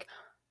moment of like,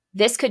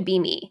 this could be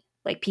me.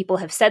 Like, people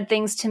have said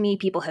things to me,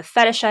 people have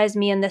fetishized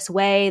me in this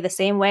way, the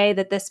same way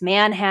that this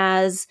man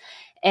has,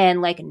 and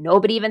like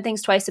nobody even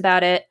thinks twice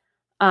about it.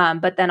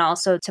 But then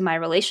also to my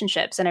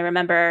relationships. And I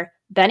remember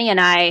Benny and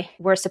I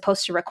were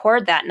supposed to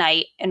record that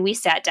night, and we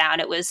sat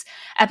down. It was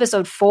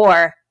episode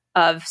 4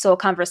 of Soul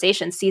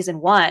Conversations, season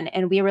 1.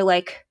 And we were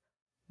like,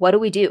 what do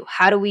we do?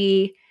 How do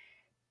we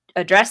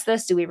address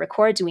this? Do we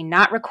record? Do we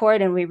not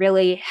record? And we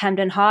really hemmed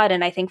and hawed.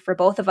 And I think for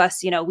both of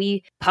us,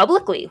 we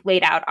publicly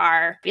laid out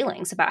our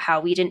feelings about how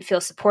we didn't feel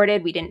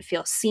supported. We didn't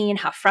feel seen,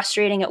 how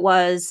frustrating it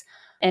was.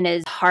 And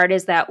as hard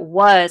as that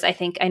was, I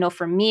know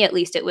for me, at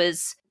least, it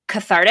was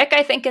cathartic,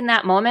 I think, in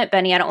that moment.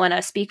 Benny, I don't want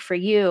to speak for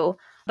you,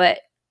 but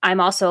I'm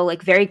also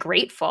like very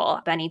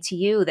grateful, Benny, to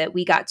you that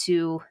we got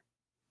to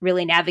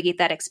really navigate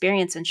that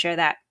experience and share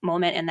that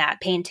moment and that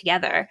pain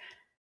together.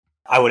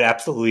 I would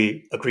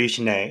absolutely agree,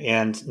 Shanae.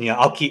 And,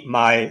 I'll keep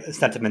my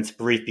sentiments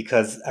brief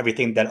because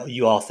everything that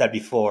you all said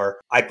before,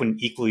 I can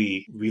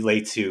equally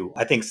relate to.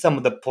 I think some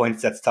of the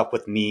points that stuck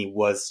with me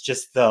was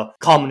just the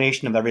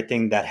culmination of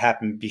everything that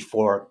happened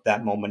before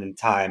that moment in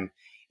time.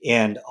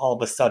 And all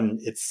of a sudden,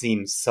 it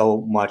seems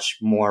so much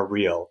more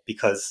real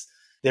because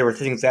there were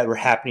things that were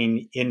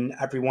happening in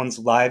everyone's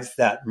lives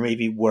that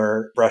maybe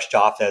were brushed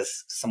off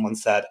as, someone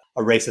said,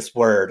 a racist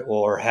word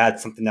or had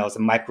something that was a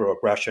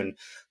microaggression.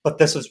 But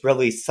this was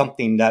really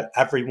something that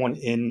everyone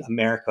in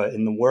America,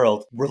 in the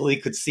world, really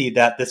could see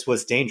that this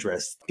was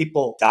dangerous.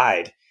 People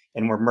died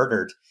and were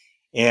murdered.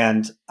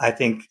 And I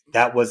think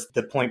that was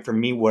the point for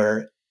me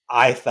where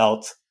I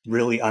felt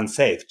really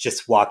unsafe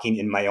just walking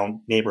in my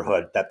own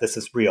neighborhood, that this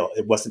is real.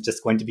 It wasn't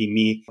just going to be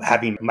me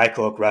having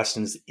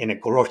microaggressions in a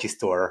grocery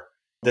store.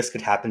 This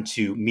could happen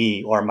to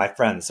me or my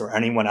friends or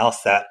anyone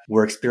else that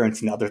were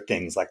experiencing other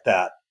things like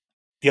that.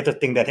 The other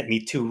thing that hit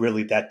me too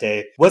really that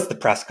day was the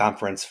press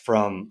conference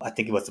from, I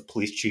think it was the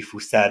police chief, who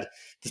said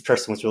this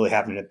person was really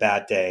having a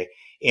bad day.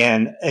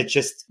 And it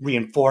just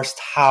reinforced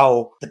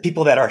how the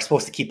people that are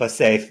supposed to keep us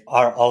safe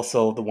are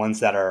also the ones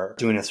that are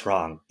doing us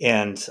wrong.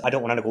 And I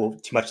don't want to go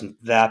too much into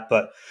that,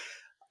 but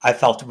I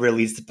felt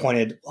really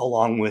disappointed,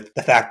 along with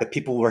the fact that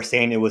people were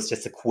saying it was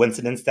just a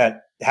coincidence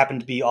that happened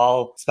to be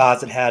all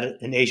spas that had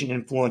an Asian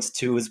influence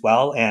too as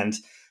well. And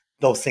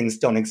those things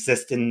don't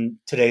exist in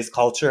today's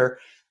culture,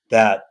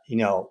 that,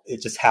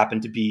 it just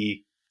happened to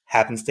be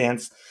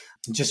happenstance.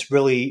 Just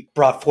really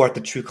brought forth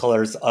the true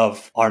colors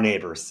of our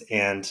neighbors.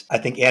 And I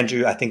think,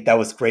 Andrew, that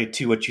was great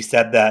too, what you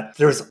said, that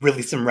there's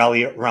really some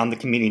rally around the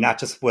community, not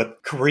just with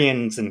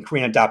Koreans and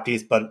Korean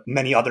adoptees, but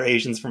many other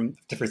Asians from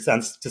different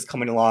sense just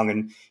coming along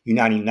and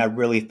uniting. And I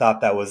really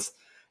thought that was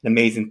an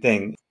amazing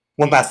thing.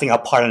 One last thing I'll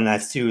part on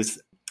that too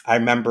is I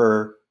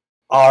remember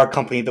our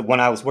company, the one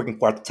I was working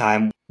for at the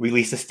time,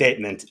 released a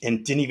statement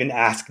and didn't even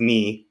ask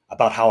me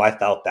about how I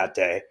felt that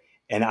day.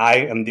 And I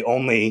am the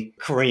only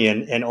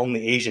Korean and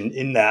only Asian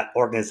in that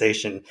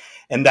organization.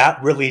 And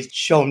that really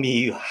showed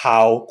me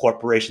how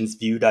corporations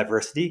view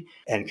diversity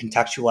and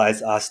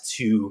contextualize us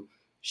to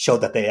show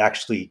that they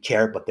actually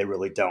care, but they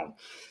really don't.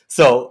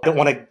 So I don't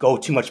want to go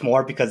too much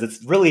more because it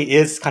really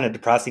is kind of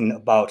depressing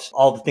about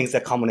all the things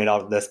that culminate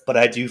out of this. But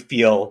I do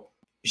feel,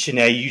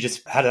 Shanae, you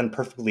just had it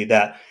perfectly,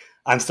 that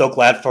I'm so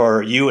glad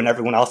for you and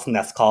everyone else in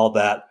this call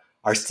that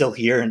are still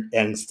here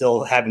and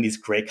still having these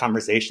great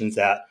conversations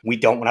that we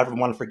don't ever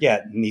want to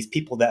forget. And these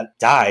people that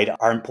died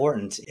are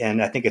important.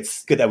 And I think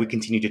it's good that we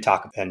continue to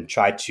talk and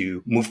try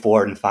to move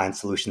forward and find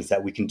solutions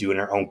that we can do in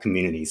our own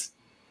communities.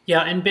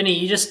 Yeah. And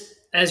Benny,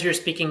 as you're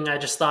speaking, I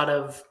just thought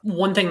of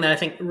one thing that I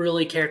think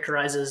really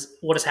characterizes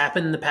what has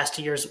happened in the past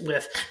 2 years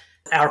with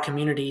our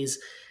communities.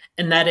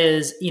 And that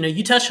is,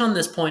 you touched on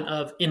this point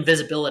of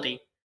invisibility.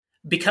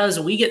 Because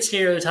we get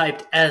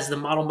stereotyped as the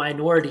model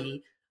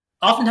minority,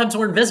 oftentimes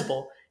we're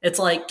invisible. It's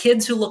like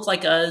kids who look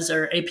like us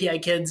or API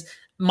kids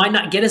might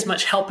not get as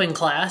much help in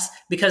class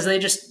because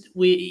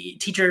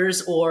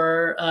teachers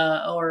or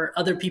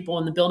other people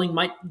in the building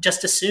might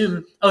just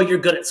assume, oh, you're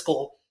good at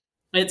school,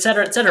 et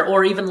cetera, et cetera.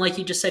 Or even like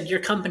you just said, your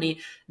company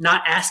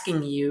not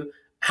asking you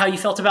how you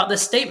felt about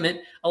this statement.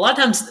 A lot of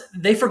times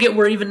they forget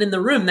we're even in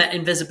the room, that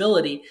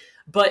invisibility.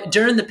 But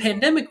during the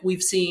pandemic,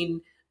 we've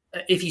seen,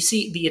 if you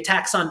see the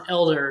attacks on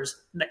elders,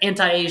 the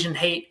anti-Asian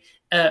hate,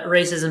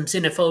 racism,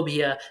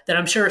 xenophobia, that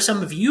I'm sure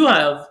some of you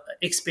have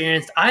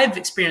experienced. I've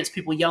experienced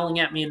people yelling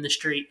at me in the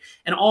street,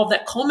 and all of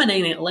that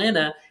culminating in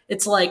Atlanta.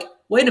 It's like,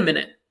 wait a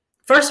minute.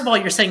 First of all,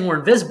 you're saying we're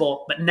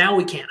invisible, but now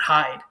we can't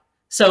hide.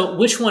 So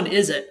which one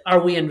is it?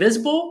 Are we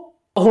invisible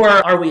or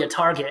are we a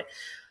target?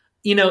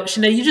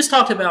 Shanae, you just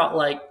talked about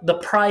like the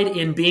pride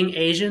in being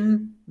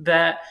Asian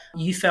that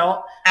you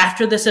felt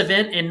after this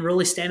event and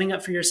really standing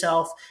up for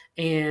yourself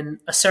and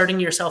asserting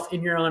yourself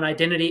in your own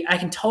identity. I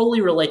can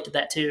totally relate to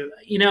that too.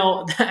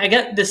 I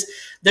got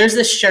there's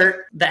this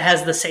shirt that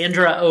has the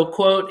Sandra Oh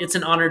quote, "It's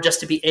an honor just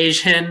to be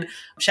Asian."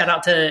 Shout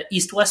out to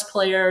East West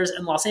Players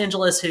in Los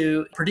Angeles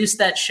who produced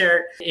that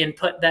shirt and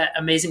put that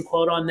amazing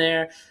quote on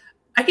there.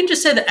 I can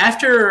just say that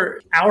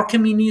after our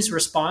community's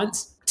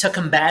response to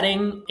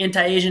combating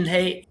anti-Asian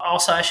hate,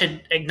 also I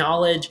should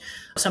acknowledge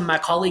some of my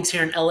colleagues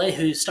here in LA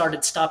who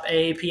started Stop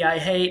AAPI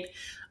Hate.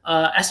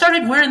 I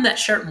started wearing that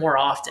shirt more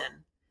often.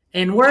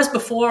 And whereas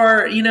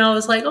before, I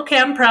was like, okay,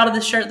 I'm proud of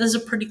this shirt. This is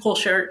a pretty cool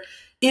shirt.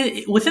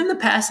 Within the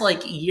past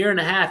year and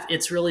a half,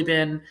 it's really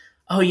been,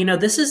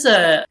 this is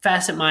a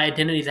facet of my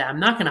identity that I'm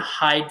not going to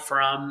hide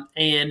from.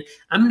 And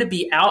I'm going to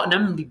be out and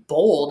I'm going to be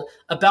bold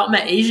about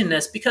my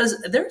Asianness because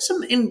there's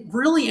some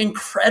really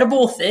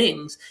incredible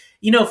things.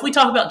 If we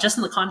talk about just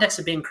in the context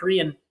of being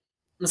Korean,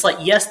 it's like,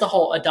 yes, the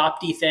whole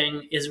adoptee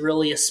thing is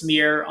really a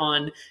smear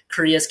on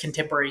Korea's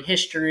contemporary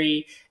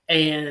history.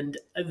 And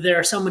there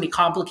are so many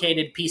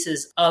complicated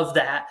pieces of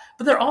that.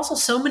 But there are also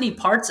so many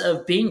parts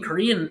of being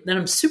Korean that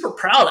I'm super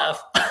proud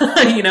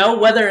of,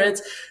 whether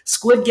it's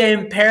Squid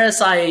Game,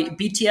 Parasite,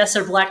 BTS,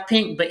 or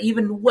Blackpink, but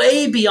even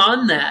way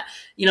beyond that,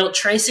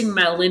 tracing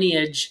my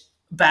lineage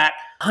back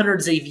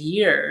hundreds of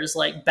years,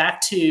 like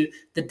back to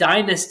the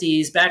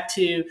dynasties, back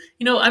to,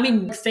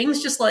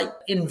 things just like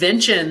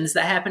inventions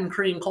that happen in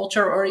Korean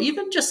culture, or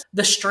even just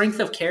the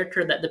strength of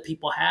character that the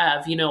people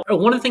have.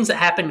 One of the things that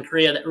happened in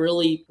Korea that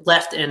really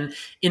left an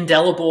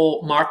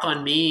indelible mark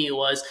on me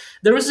was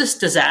there was this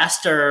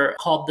disaster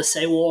called the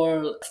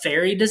Sewol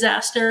ferry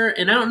disaster.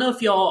 And I don't know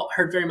if y'all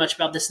heard very much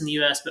about this in the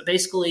US, but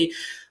basically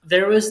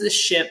there was this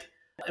ship.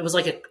 It was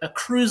like a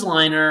cruise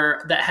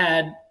liner that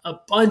had a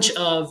bunch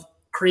of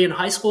Korean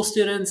high school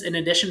students in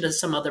addition to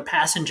some other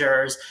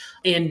passengers.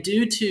 And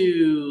due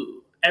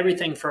to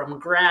everything from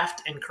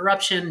graft and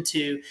corruption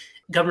to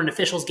government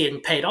officials getting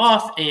paid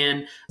off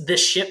and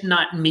this ship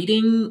not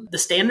meeting the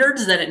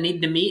standards that it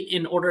needed to meet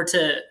in order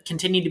to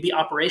continue to be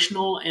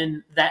operational,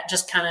 and that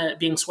just kind of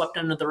being swept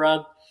under the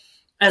rug,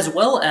 as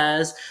well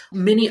as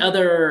many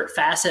other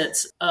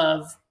facets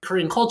of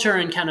Korean culture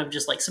and kind of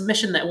just like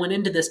submission that went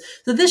into this.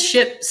 So this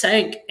ship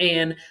sank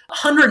and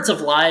hundreds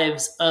of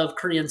lives of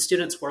Korean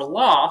students were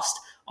lost,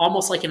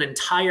 almost like an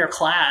entire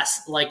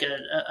class, like an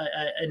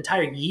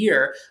entire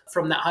year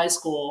from that high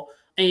school.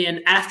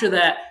 And after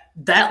that,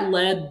 that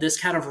led this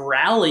kind of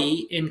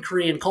rally in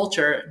Korean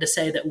culture to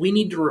say that we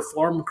need to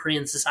reform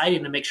Korean society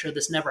to make sure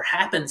this never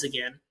happens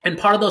again. And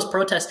part of those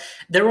protests,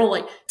 there were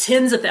like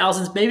tens of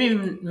thousands,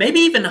 maybe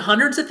even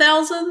hundreds of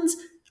thousands,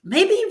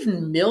 maybe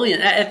even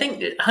millions. I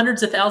think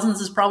hundreds of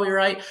thousands is probably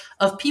right,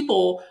 of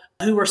people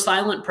who were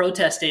silent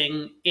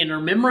protesting in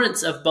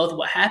remembrance of both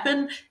what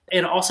happened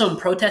and also in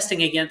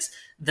protesting against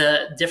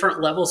the different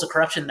levels of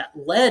corruption that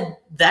led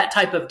that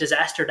type of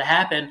disaster to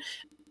happen.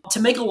 To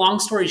make a long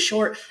story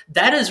short,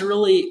 that is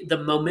really the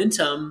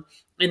momentum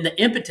and the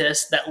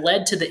impetus that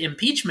led to the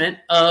impeachment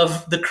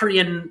of the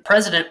Korean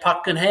president,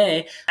 Park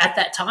Geun-hye, at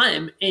that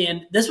time.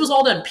 And this was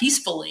all done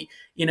peacefully.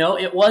 You know,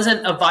 it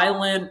wasn't a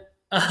violent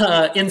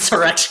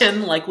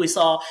insurrection like we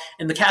saw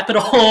in the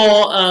Capitol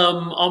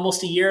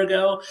almost a year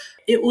ago.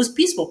 It was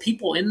peaceful.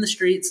 People in the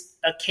streets,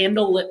 a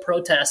candlelit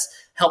protest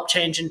helped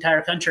change the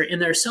entire country.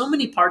 And there are so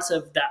many parts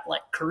of that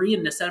like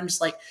Koreanness that I'm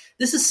just like,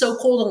 this is so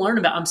cool to learn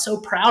about. I'm so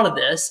proud of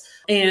this.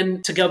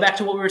 And to go back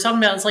to what we were talking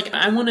about, it's like,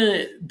 I want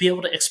to be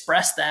able to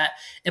express that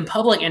in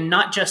public and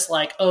not just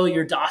like, oh,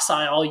 you're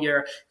docile,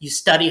 you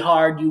study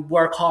hard, you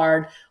work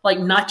hard, like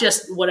not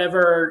just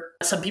whatever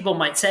some people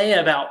might say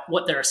about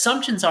what their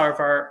assumptions are of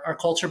our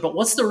culture, but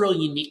what's the real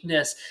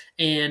uniqueness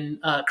and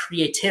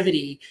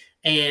creativity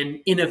and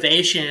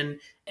innovation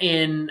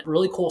and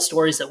really cool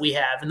stories that we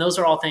have. And those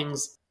are all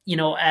things, you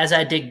know, as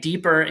I dig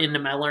deeper into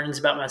my learnings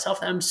about myself,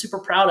 that I'm super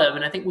proud of.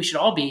 And I think we should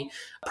all be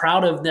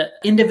proud of the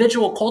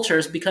individual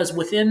cultures, because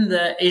within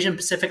the Asian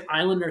Pacific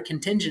Islander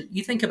contingent,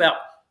 you think about,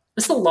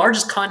 it's the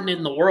largest continent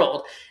in the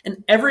world,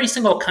 and every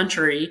single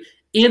country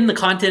in the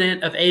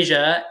continent of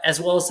Asia, as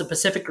well as the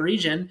Pacific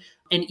region,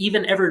 and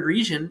even every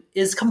region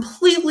is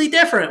completely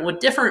different with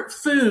different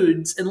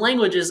foods and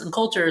languages and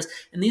cultures.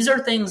 And these are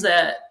things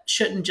that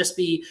shouldn't just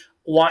be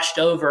washed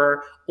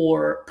over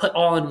or put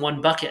all in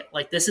one bucket.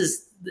 Like this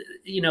is,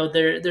 you know,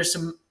 there's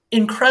some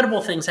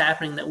incredible things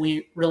happening that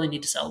we really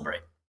need to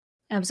celebrate.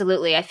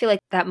 Absolutely. I feel like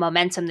that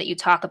momentum that you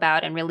talk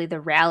about and really the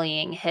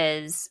rallying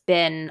has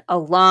been a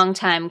long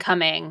time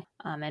coming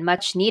and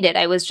much needed.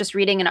 I was just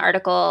reading an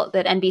article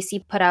that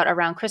NBC put out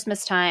around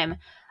Christmas time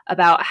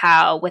about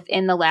how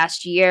within the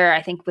last year,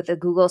 I think with a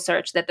Google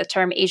search, that the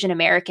term Asian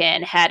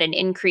American had an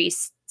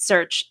increased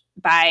search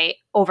by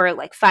over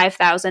like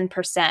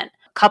 5,000%,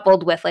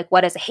 coupled with like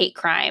what is a hate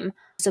crime.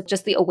 So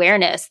just the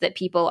awareness that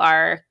people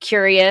are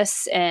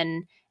curious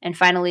and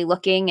finally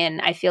looking. And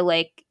I feel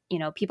like, you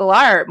know, people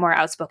are more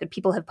outspoken.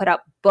 People have put out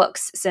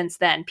books since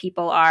then.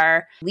 People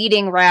are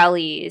leading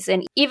rallies.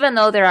 And even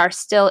though there are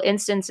still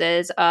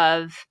instances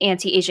of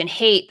anti-Asian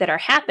hate that are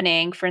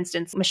happening, for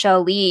instance,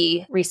 Michelle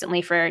Lee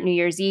recently for New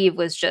Year's Eve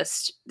was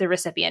just the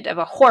recipient of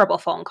a horrible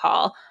phone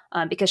call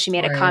because she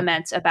made a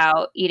comment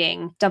about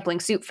eating dumpling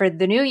soup for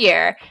the new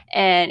year,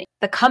 and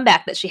the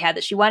comeback that she had,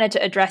 that she wanted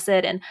to address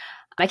it. And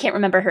I can't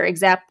remember her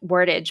exact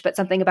wordage, but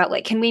something about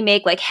like, can we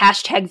make like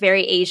hashtag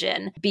very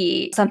Asian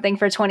be something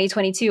for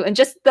 2022? And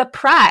just the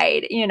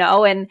pride, you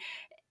know, and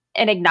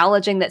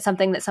acknowledging that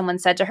something that someone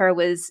said to her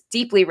was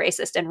deeply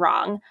racist and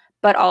wrong,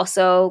 but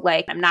also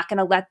like, I'm not going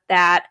to let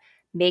that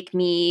make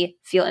me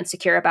feel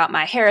insecure about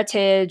my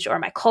heritage or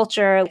my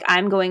culture. Like,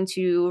 I'm going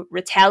to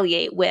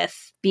retaliate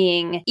with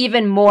being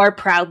even more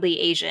proudly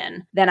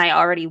Asian than I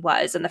already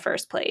was in the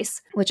first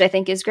place, which I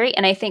think is great.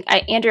 And I think,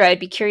 Andrew, I'd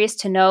be curious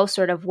to know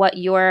sort of what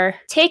your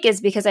take is,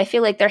 because I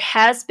feel like there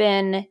has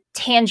been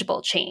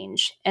tangible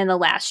change in the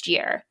last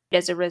year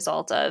as a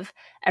result of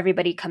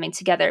everybody coming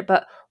together.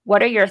 But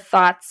what are your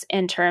thoughts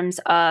in terms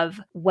of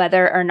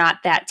whether or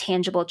not that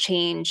tangible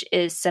change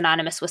is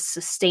synonymous with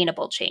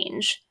sustainable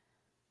change?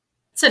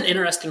 It's an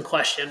interesting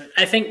question.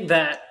 I think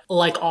that,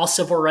 like all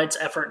civil rights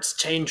efforts,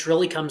 change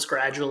really comes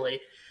gradually.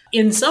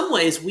 In some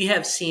ways, we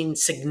have seen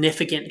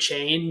significant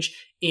change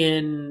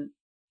in,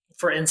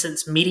 for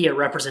instance, media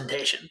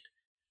representation.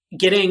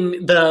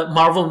 Getting the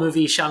Marvel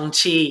movie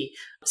Shang-Chi,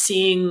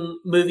 seeing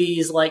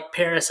movies like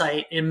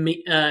Parasite and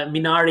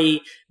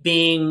Minari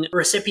being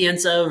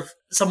recipients of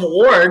some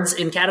awards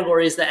in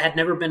categories that had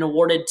never been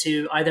awarded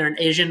to either an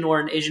Asian or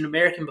an Asian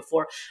American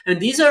before. And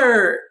these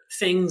are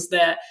things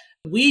that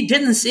we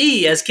didn't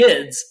see as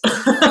kids.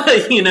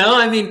 You know,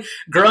 I mean,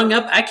 growing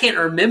up, I can't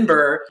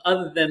remember,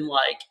 other than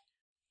like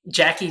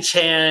Jackie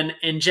Chan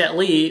and Jet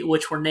Li,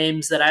 which were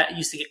names that I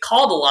used to get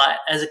called a lot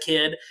as a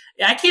kid.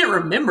 I can't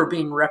remember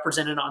being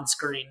represented on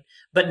screen.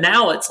 But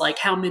now it's like,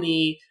 how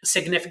many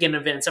significant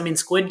events? I mean,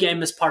 Squid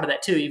Game is part of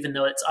that too, even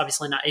though it's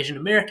obviously not Asian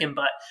American,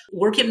 but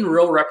we're getting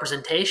real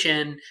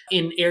representation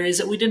in areas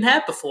that we didn't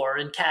have before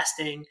in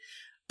casting.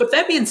 But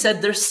that being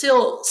said, there's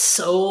still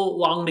so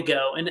long to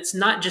go. And it's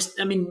not just,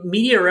 I mean,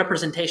 media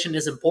representation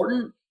is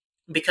important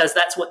because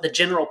that's what the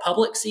general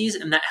public sees,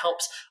 and that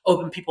helps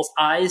open people's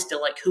eyes to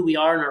like who we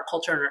are and our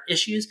culture and our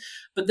issues.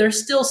 But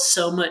there's still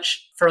so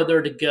much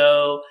further to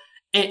go.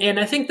 And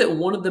I think that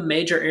one of the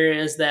major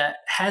areas that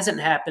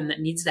hasn't happened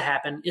that needs to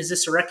happen is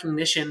this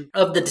recognition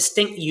of the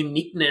distinct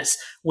uniqueness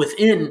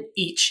within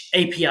each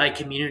API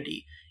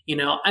community. You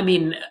know, I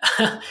mean,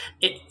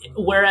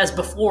 whereas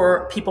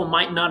before people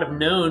might not have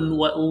known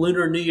what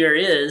Lunar New Year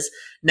is,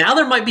 now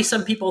there might be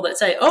some people that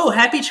say, oh,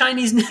 happy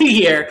Chinese New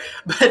Year.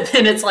 But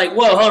then it's like,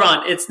 whoa, hold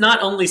on. It's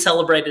not only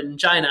celebrated in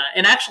China.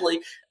 And actually,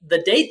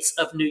 the dates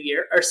of New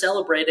Year are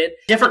celebrated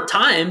different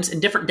times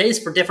and different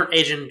days for different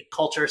Asian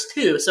cultures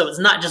too. So it's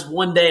not just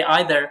one day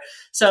either.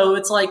 So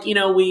it's like, you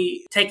know,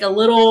 we take a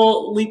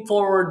little leap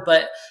forward,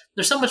 but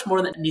there's so much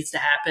more that needs to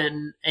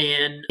happen,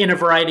 and in a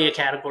variety of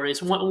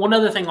categories. One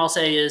other thing I'll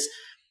say is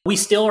we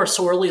still are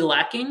sorely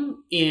lacking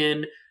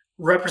in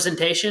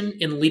representation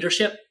in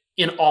leadership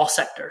in all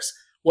sectors,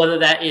 whether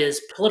that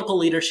is political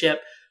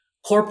leadership,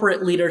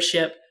 corporate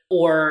leadership,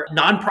 or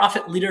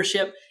nonprofit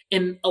leadership.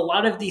 In a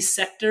lot of these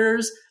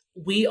sectors,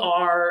 we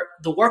are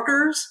the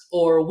workers,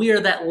 or we are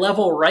that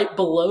level right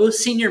below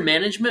senior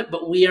management,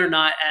 but we are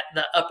not at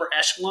the upper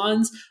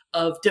echelons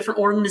of different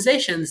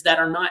organizations that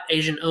are not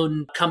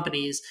Asian-owned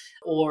companies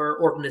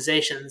or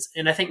organizations.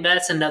 And I think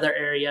that's another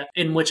area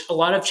in which a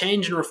lot of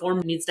change and reform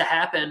needs to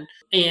happen.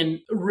 And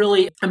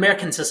really,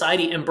 American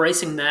society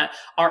embracing that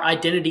our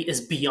identity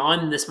is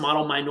beyond this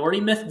model minority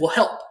myth will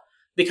help.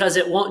 Because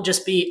it won't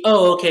just be,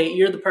 oh, okay,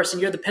 you're the person,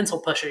 you're the pencil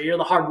pusher, you're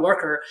the hard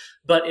worker,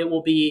 but it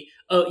will be,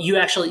 oh, you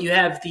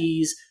have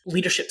these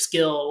leadership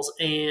skills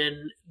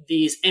and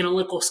these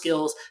analytical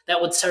skills that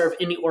would serve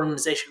any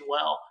organization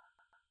well.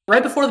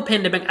 Right before the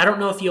pandemic, I don't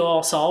know if you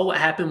all saw what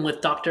happened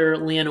with Dr.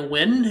 Leana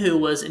Wen, who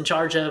was in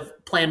charge of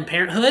Planned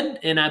Parenthood,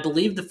 and I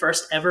believe the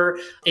first ever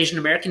Asian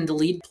American to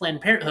lead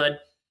Planned Parenthood.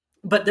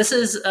 But this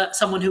is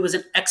someone who was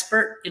an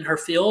expert in her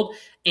field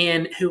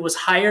and who was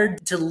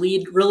hired to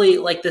lead really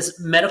like this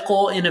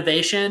medical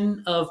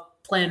innovation of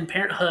Planned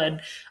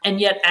Parenthood.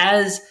 And yet,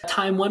 as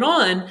time went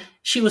on,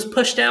 she was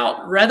pushed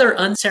out rather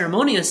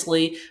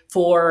unceremoniously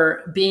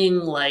for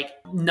being like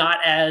not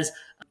as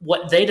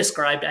what they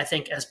described, I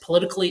think, as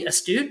politically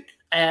astute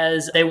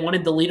as they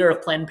wanted the leader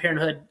of Planned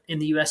Parenthood in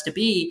the US to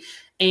be.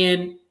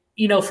 And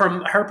you know,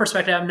 from her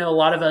perspective, I know a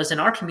lot of us in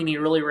our community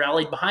really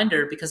rallied behind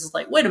her because it's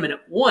like, wait a minute,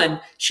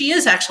 one, she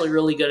is actually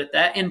really good at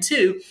that. And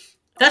two,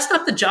 that's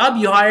not the job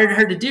you hired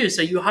her to do.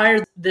 So you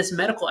hired this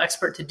medical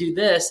expert to do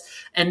this.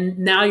 And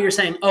now you're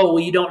saying, oh,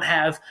 well, you don't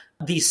have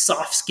these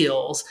soft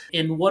skills.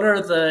 And what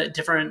are the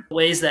different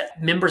ways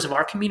that members of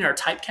our community are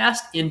typecast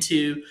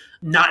into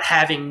not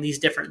having these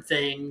different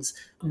things,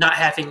 not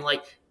having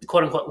like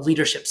quote unquote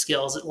leadership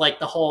skills, like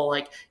the whole,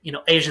 like, you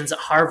know, Asians at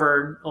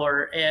Harvard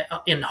or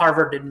in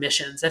Harvard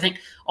admissions. I think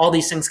all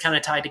these things kind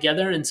of tie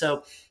together. And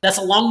so that's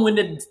a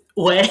long-winded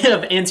way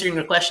of answering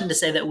your question to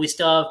say that we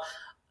still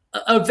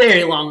have a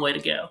very long way to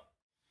go.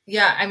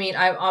 Yeah. I mean,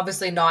 I'm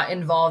obviously not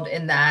involved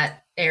in that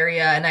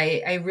area, and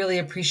I really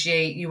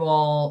appreciate you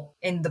all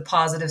in the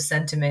positive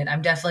sentiment.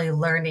 I'm definitely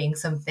learning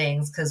some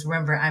things because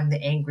remember, I'm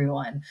the angry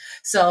one.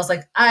 So I was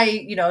like,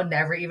 I,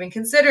 never even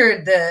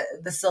considered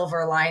the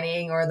silver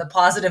lining or the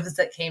positives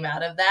that came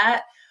out of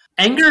that.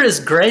 Anger is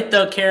great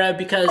though, Kara,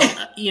 because,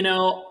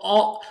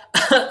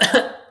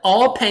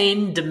 all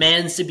pain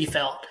demands to be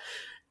felt,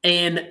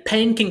 and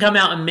pain can come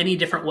out in many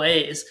different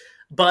ways.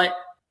 But,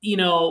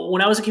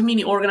 when I was a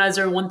community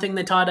organizer, one thing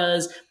they taught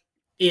us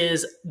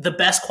is the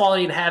best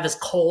quality to have is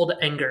cold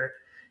anger.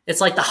 It's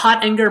like the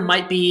hot anger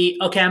might be,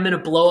 okay, I'm going to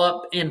blow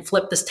up and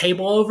flip this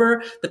table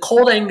over. The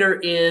cold anger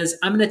is,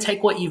 I'm going to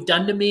take what you've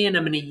done to me and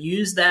I'm going to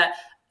use that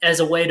as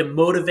a way to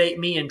motivate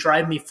me and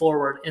drive me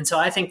forward. And so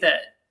I think that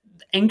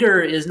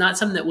anger is not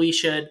something that we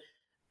should,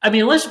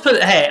 let's just put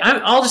it,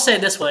 I'll just say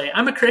it this way.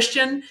 I'm a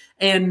Christian,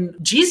 and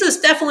Jesus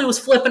definitely was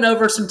flipping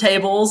over some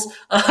tables.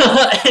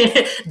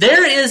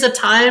 There is a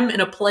time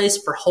and a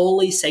place for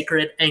holy,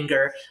 sacred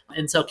anger.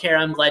 And so,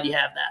 Kara, I'm glad you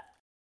have that.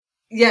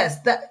 Yes,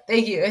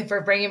 thank you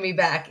for bringing me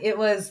back. It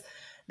was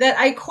that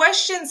I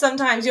question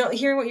sometimes,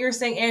 hear what you're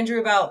saying,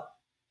 Andrew, about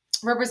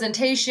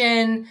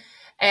representation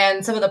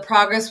and some of the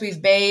progress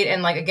we've made.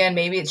 And like, again,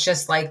 maybe it's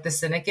just like the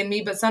cynic in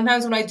me, but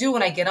sometimes when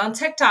I get on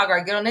TikTok or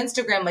I get on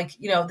Instagram, like,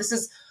 this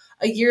is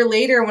a year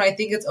later when I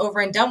think it's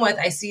over and done with,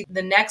 I see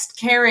the next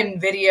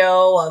Karen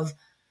video of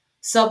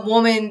some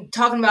woman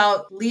talking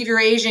about leave your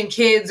Asian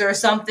kids or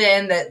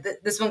something. That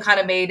this one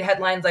kind of made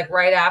headlines like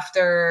right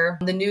after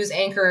the news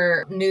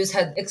anchor news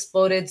had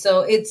exploded.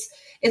 So it's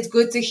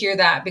good to hear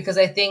that, because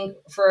I think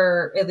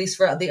at least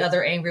for the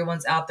other angry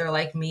ones out there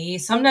like me,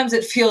 sometimes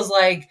it feels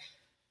like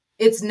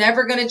it's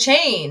never going to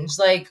change.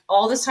 Like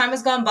all this time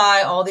has gone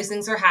by, all these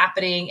things are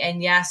happening.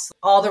 And yes,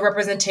 all the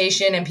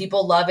representation and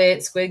people love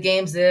it. Squid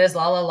Game's this,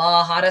 la, la,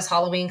 la, hottest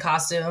Halloween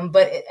costume.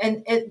 But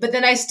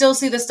then I still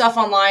see the stuff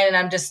online and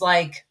I'm just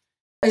like,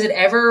 is it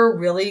ever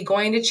really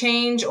going to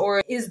change?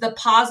 Or is the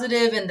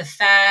positive and the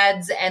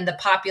fads and the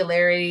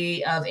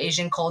popularity of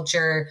Asian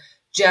culture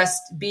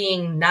just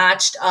being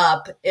notched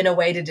up in a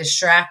way to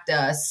distract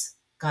us.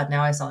 God,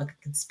 now I sound like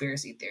a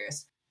conspiracy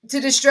theorist. To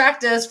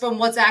distract us from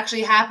what's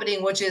actually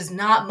happening, which is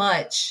not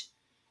much.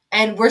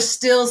 And we're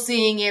still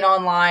seeing it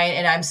online.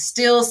 And I'm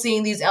still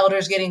seeing these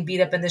elders getting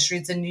beat up in the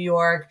streets in New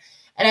York.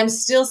 And I'm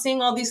still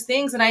seeing all these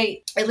things. And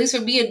I, at least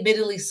for me,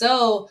 admittedly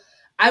so,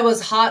 I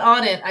was hot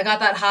on it. I got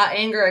that hot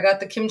anger. I got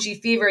the kimchi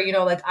fever, you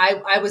know, like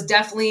I was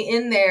definitely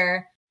in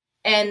there.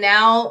 And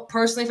now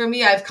personally for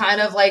me, I've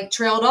kind of like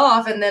trailed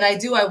off. And then I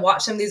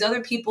watch some of these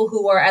other people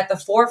who are at the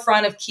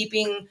forefront of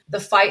keeping the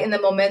fight and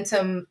the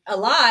momentum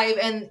alive.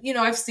 And, you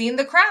know, I've seen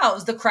the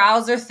crowds. The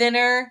crowds are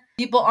thinner.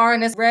 People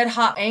aren't as red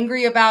hot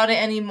angry about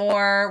it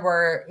anymore.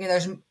 Where, you know,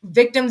 there's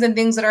victims and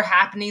things that are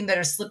happening that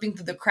are slipping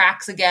through the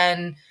cracks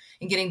again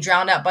and getting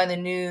drowned out by the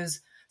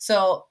news.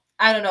 So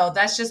I don't know.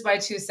 That's just my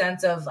 2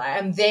 cents of,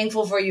 I'm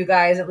thankful for you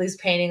guys at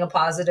least painting a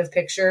positive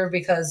picture,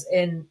 because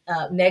in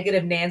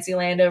negative Nancy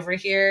land over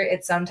here,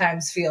 it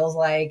sometimes feels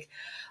like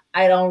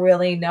I don't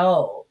really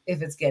know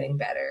if it's getting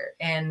better.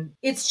 And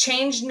it's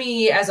changed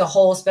me as a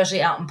whole,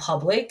 especially out in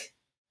public,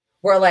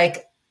 where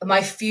like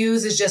my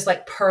fuse is just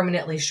like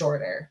permanently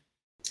shorter.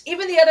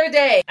 Even the other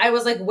day, I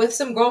was like with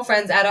some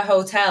girlfriends at a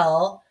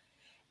hotel,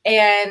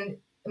 and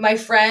my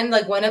friend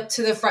like went up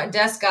to the front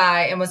desk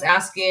guy and was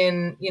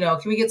asking, you know,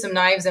 can we get some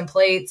knives and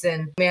plates?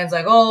 And the man's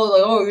like,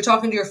 oh, you're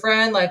talking to your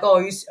friend? Like, oh,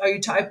 are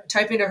you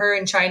typing to her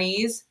in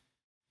Chinese?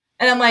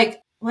 And I'm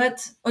like,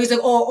 what? Oh, he's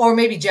like, oh, or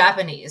maybe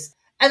Japanese.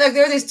 And like,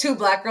 there were these 2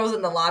 Black girls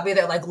in the lobby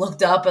that like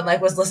looked up and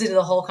like was listening to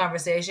the whole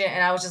conversation.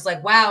 And I was just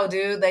like, wow,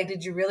 dude, like,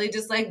 did you really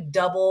just like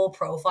double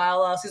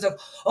profile us? He's like,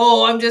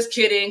 oh, I'm just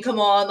kidding. Come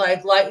on,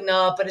 like lighten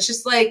up. And it's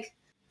just like,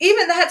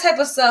 even that type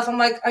of stuff. I'm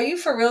like, are you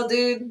for real,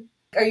 dude?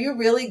 Are you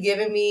really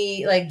giving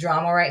me like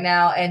drama right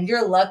now? And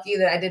you're lucky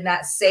that I did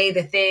not say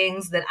the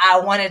things that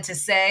I wanted to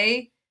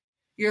say.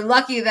 You're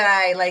lucky that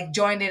I like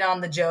joined in on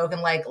the joke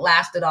and like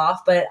laughed it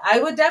off. But I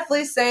would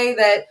definitely say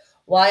that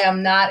while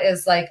I'm not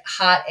as like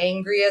hot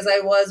angry as I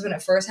was when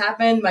it first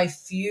happened, my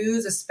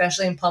fuse,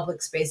 especially in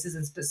public spaces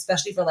and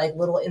especially for like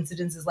little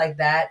incidences like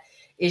that,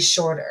 is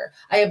shorter.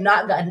 I have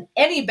not gotten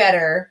any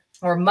better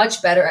or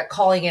much better at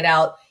calling it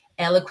out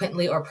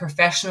eloquently or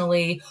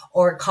professionally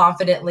or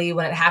confidently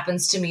when it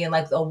happens to me in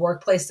like a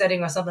workplace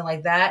setting or something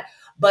like that.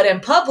 But in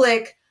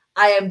public,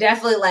 I am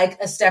definitely like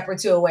a step or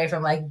 2 away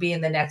from like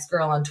being the next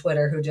girl on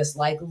Twitter who just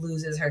like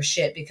loses her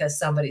shit because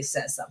somebody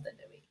says something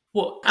to me.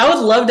 Well, I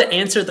would love to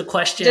answer the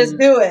question. Just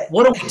do it.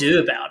 What do we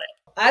do about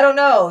it? I don't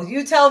know.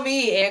 You tell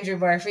me, Andrew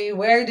Murphy.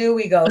 Where do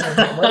we go from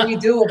here? What do we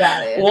do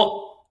about it?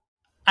 Well,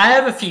 I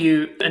have a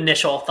few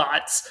initial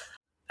thoughts.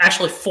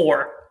 Actually,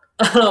 4.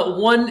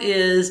 One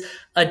is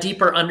a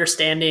deeper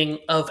understanding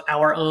of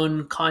our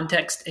own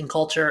context and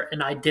culture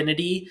and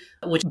identity,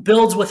 which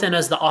builds within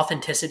us the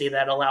authenticity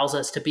that allows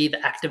us to be the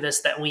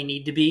activists that we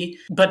need to be.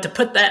 But to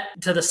put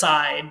that to the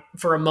side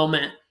for a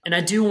moment, and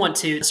I do want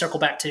to circle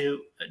back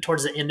to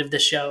towards the end of the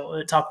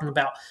show, talking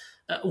about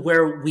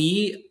where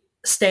we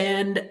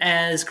stand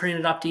as Korean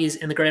adoptees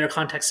in the greater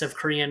context of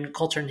Korean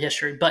culture and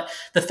history. But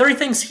the 3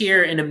 things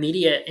here in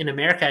immediate in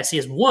America I see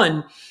is,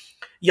 1,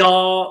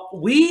 y'all,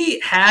 we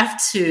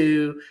have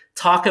to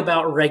talk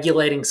about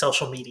regulating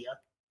social media,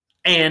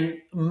 and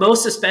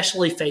most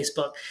especially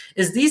Facebook.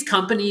 Is these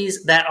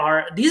companies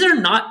these are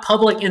not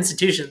public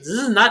institutions. This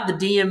is not the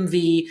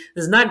DMV.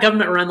 This is not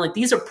government run. Like,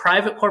 these are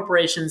private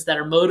corporations that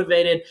are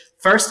motivated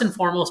first and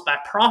foremost by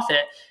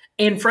profit.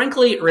 And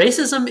frankly,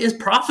 racism is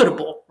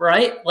profitable,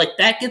 right? Like,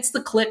 that gets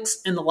the clicks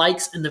and the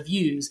likes and the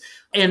views.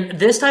 And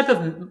this type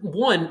of,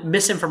 1,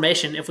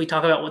 misinformation, if we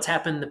talk about what's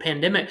happened in the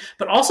pandemic,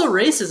 but also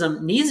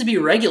racism needs to be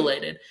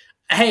regulated.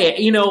 Hey,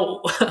 you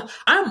know,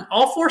 I'm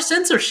all for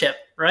censorship,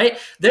 right?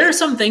 There are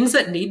some things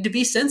that need to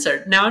be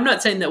censored. Now, I'm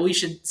not saying that we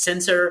should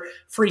censor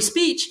free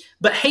speech,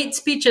 but hate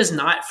speech is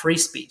not free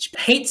speech.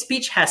 Hate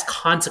speech has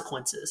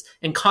consequences,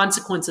 and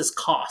consequences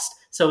cost.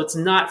 So it's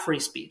not free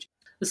speech.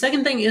 The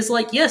second thing is,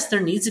 like, yes, there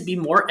needs to be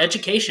more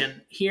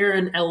education. Here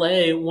in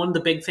LA, one of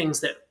the big things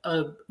that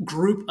a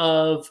group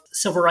of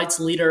civil rights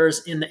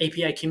leaders in the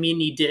API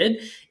community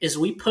did is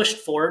we pushed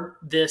forward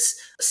this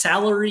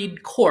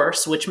salaried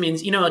course, which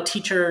means, you know,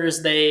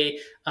 teachers, they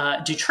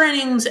do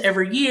trainings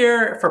every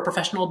year for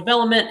professional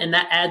development, and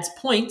that adds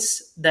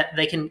points that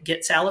they can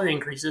get salary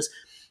increases.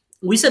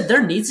 We said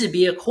there needs to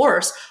be a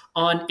course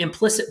on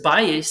implicit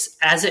bias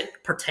as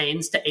it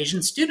pertains to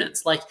Asian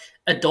students. Like,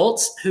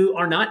 adults who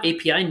are not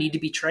API need to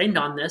be trained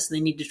on this.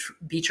 They need to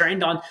be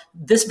trained on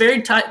this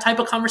very type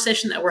of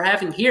conversation that we're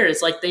having here.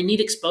 Is like, they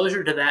need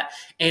exposure to that.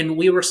 And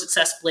we were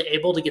successfully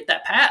able to get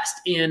that passed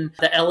in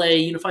the LA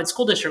Unified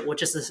School District,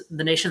 which is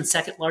the nation's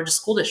 2nd largest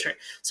school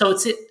district. So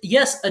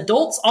yes,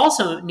 adults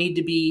also need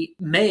to be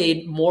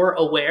made more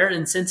aware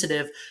and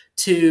sensitive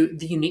to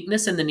the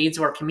uniqueness and the needs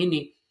of our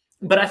community.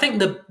 But I think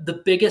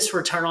the biggest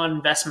return on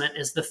investment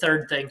is the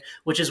 3rd thing,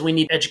 which is we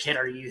need to educate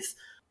our youth.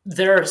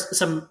 There are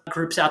some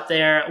groups out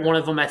there. One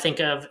of them I think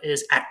of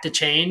is Act to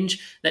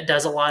Change, that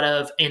does a lot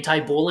of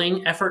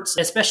anti-bullying efforts,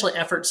 especially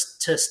efforts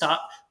to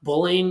stop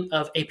bullying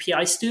of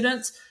API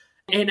students.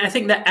 And I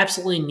think that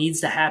absolutely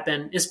needs to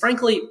happen. Is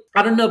frankly,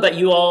 I don't know about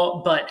you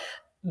all, but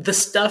the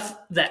stuff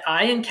that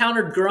I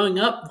encountered growing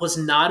up was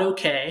not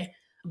okay.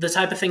 The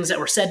type of things that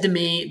were said to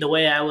me, the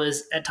way I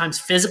was at times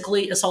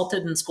physically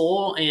assaulted in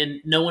school,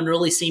 and no one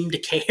really seemed to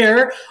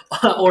care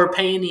or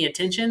pay any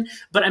attention.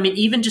 But I mean,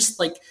 even just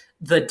like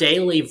the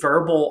daily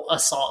verbal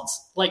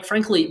assaults, like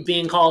frankly,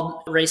 being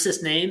called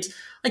racist names,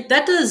 like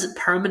that does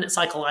permanent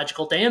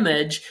psychological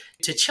damage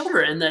to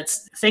children.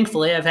 That's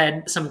thankfully I've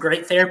had some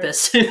great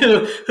therapists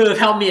who have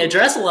helped me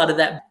address a lot of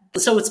that.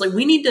 So it's like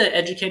we need to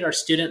educate our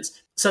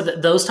students so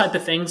that those type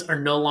of things are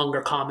no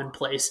longer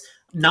commonplace,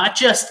 not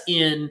just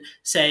in,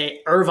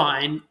 say,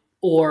 Irvine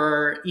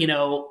or,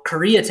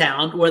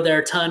 Koreatown, where there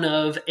are a ton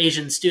of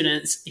Asian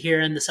students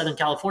here in the Southern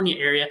California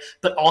area,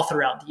 but all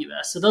throughout the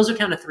US. So those are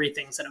kind of three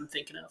things that I'm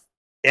thinking of.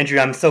 Andrew,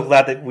 I'm so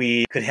glad that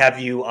we could have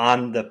you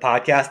on the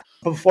podcast.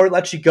 But before I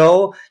let you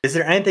go, is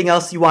there anything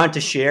else you wanted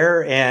to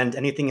share and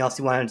anything else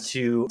you wanted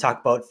to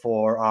talk about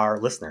for our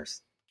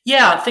listeners?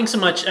 Yeah, thanks so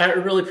much. I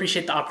really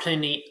appreciate the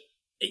opportunity.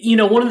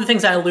 One of the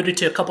things I alluded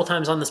to a couple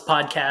times on this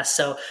podcast,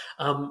 so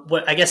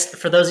I guess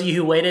for those of you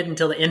who waited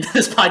until the end of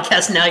this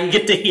podcast, now you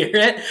get to hear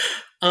it,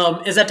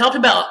 is I talked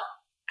about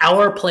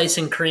our place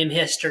in Korean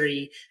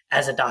history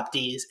as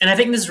adoptees. And I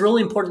think this is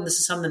really important. This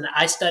is something that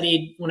I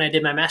studied when I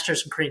did my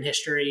master's in Korean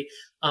history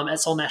at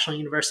Seoul National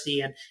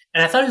University. And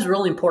I thought it was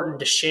really important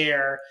to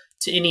share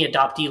to any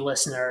adoptee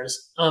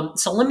listeners.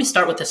 So let me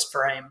start with this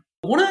frame.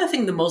 One of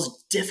the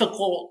most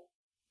difficult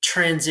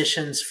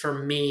transitions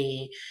for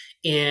me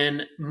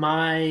in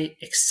my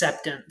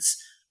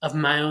acceptance of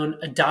my own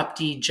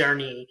adoptee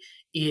journey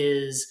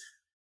is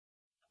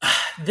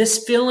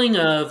this feeling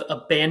of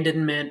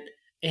abandonment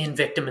and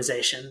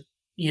victimization.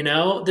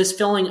 This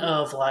feeling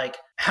of like,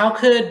 how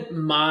could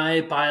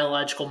my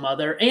biological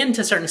mother, and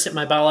to a certain extent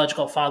my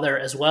biological father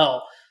as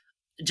well,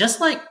 just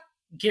like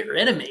get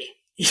rid of me?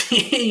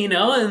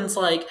 And it's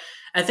like,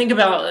 I think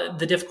about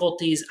the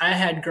difficulties I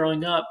had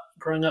growing up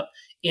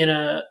in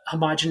a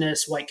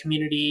homogenous white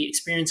community,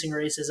 experiencing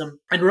racism,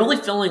 and really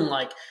feeling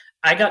like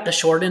I got the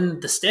short end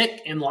of the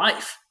stick in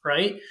life,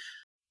 right?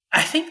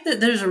 I think that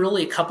there's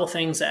really a couple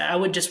things that I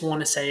would just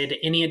want to say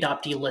to any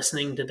adoptee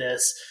listening to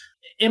this.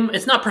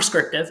 It's not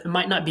prescriptive. It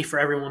might not be for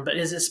everyone, but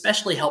it's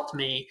especially helped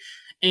me.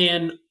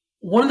 And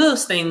one of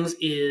those things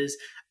is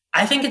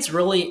I think it's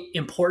really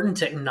important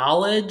to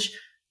acknowledge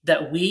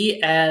that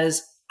we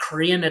as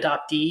Korean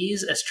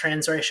adoptees, as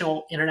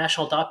transracial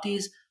international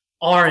adoptees,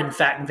 are in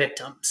fact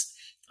victims.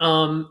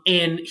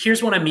 And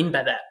here's what I mean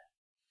by that.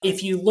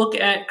 If you look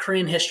at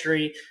Korean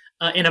history,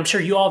 and I'm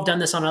sure you all have done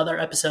this on other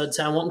episodes,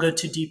 so I won't go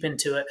too deep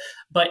into it,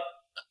 but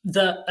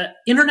the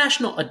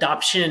international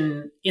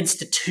adoption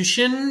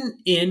institution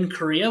in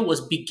Korea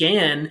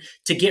began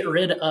to get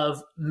rid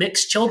of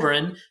mixed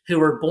children who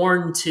were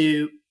born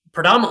to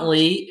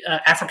predominantly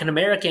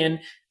African-American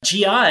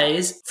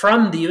GIs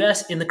from the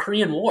US in the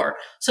Korean War.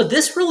 So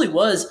this really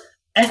was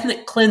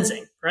ethnic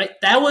cleansing, right?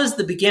 That was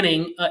the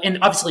beginning. And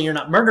obviously you're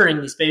not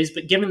murdering these babies,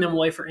 but giving them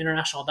away for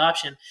international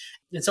adoption.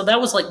 And so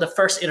that was like the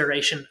first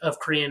iteration of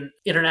Korean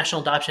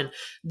international adoption.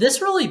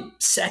 This really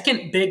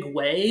second big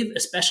wave,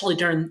 especially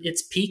during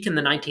its peak in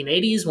the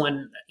 1980s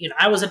when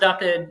I was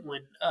adopted,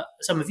 when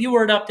some of you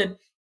were adopted,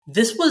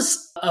 this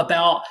was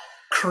about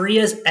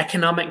Korea's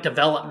economic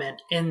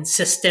development. And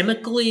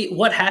systemically,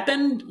 what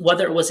happened,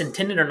 whether it was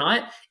intended or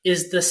not,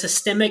 is the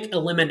systemic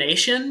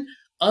elimination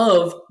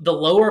of the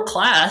lower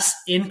class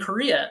in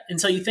Korea.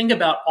 And so you think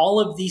about all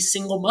of these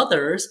single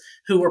mothers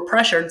who were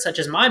pressured, such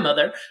as my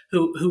mother,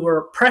 who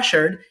were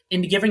pressured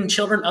into giving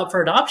children up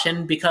for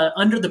adoption because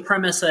under the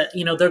premise that,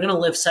 they're going to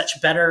live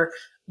such better,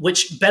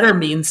 which better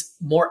means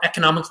more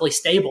economically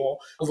stable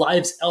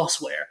lives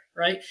elsewhere,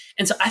 right?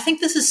 And so I think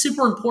this is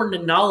super important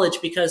to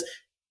acknowledge because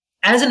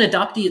as an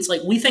adoptee, it's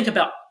like we think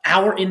about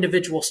our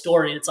individual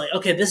story and it's like,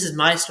 okay, this is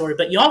my story.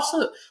 But you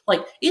also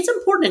it's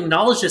important to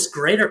acknowledge this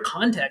greater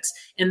context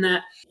in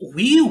that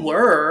we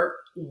were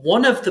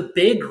one of the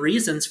big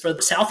reasons for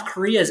South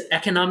Korea's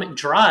economic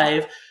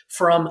drive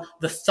from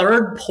the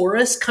third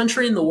poorest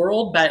country in the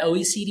world by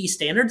OECD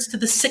standards to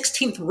the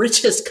 16th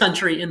richest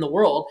country in the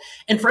world.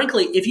 And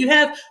frankly, if you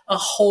have a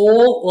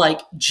whole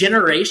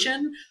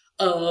generation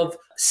of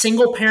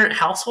single parent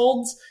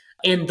households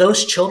and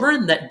those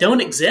children that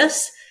don't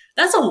exist,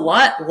 that's a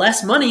lot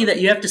less money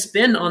that you have to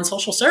spend on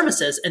social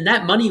services. And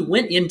that money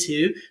went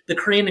into the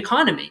Korean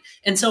economy.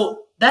 And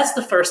so that's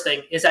the first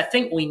thing is I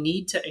think we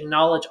need to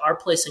acknowledge our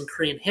place in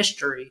Korean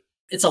history.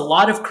 It's a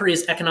lot of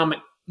Korea's economic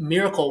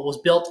miracle was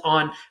built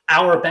on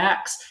our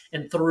backs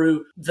and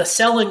through the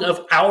selling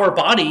of our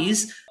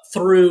bodies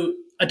through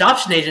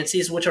adoption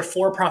agencies, which are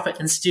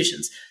for-profit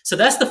institutions. So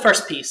that's the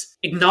first piece,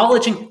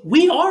 acknowledging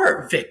we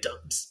are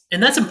victims.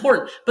 And that's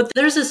important. But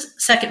there's this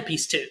second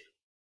piece too.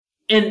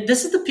 And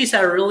this is the piece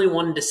I really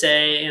wanted to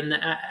say, and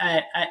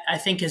I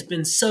think has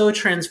been so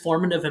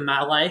transformative in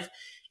my life,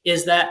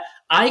 is that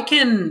I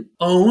can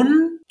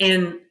own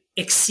and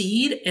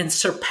exceed and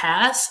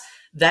surpass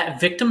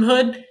that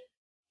victimhood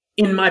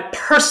in my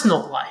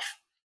personal life.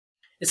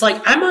 It's like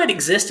I might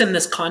exist in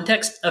this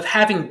context of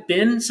having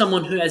been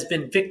someone who has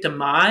been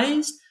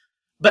victimized,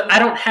 but I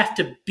don't have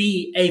to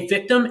be a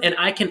victim, and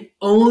I can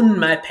own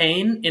my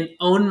pain and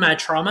own my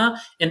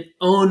trauma and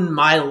own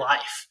my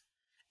life.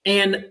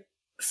 And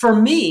for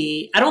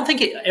me, I don't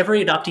think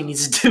every adoptee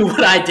needs to do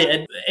what I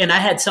did. And I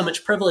had so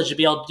much privilege to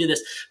be able to do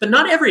this. But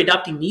not every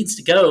adoptee needs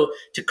to go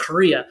to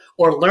Korea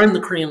or learn the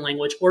Korean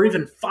language or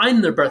even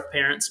find their birth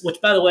parents, which,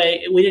 by the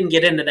way, we didn't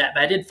get into that.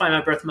 But I did find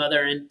my birth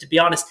mother. And to be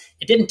honest,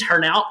 it didn't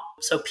turn out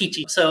so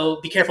peachy.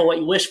 So be careful what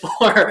you wish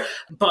for.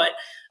 But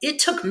it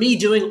took me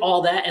doing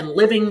all that and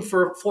living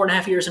for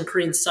 4.5 years in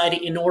Korean society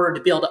in order to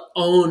be able to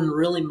own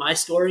really my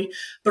story.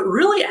 But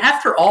really,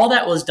 after all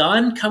that was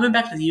done, coming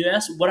back to the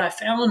US, what I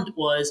found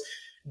was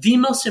the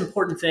most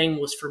important thing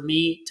was for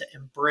me to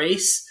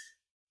embrace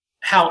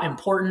how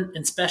important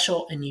and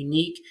special and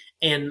unique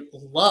and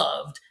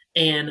loved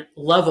and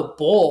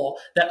lovable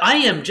that I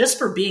am just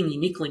for being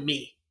uniquely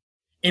me.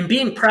 And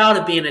being proud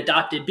of being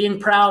adopted, being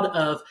proud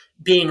of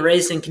being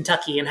raised in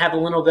Kentucky and have a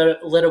little bit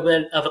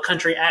of a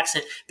country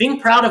accent, being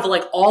proud of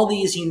like all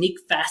these unique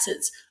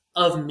facets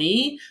of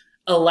me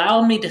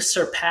allow me to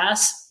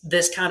surpass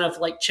this kind of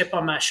like chip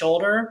on my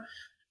shoulder.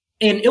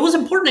 And it was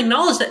important to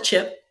acknowledge that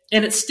chip,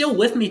 and it's still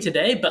with me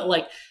today. But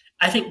like,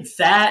 I think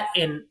that,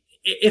 and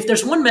if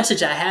there's one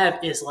message I have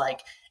is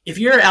like, if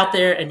you're out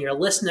there and you're a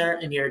listener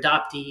and you're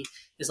adoptee,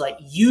 is like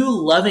you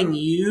loving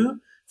you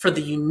for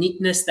the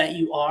uniqueness that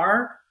you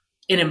are,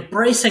 and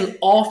embracing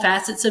all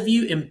facets of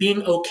you and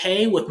being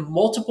okay with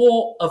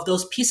multiple of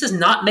those pieces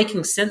not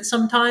making sense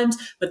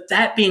sometimes, but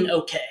that being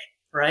okay,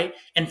 right?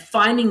 And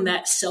finding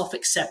that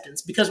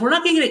self-acceptance, because we're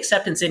not going to get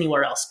acceptance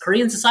anywhere else.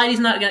 Korean society is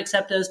not going to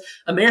accept us.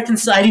 American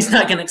society is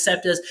not going to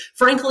accept us.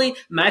 Frankly,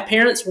 my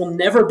parents will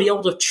never be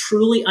able to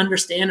truly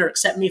understand or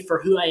accept me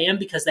for who I am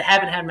because they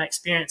haven't had my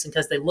experience and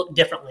because they look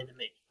differently than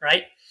me,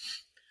 right?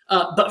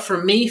 But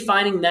for me,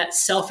 finding that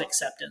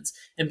self-acceptance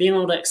and being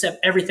able to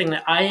accept everything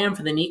that I am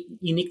for the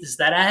uniqueness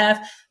that I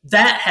have,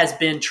 that has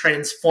been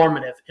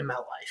transformative in my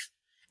life.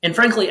 And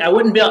frankly, I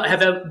wouldn't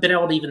have been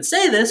able to even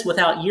say this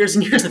without years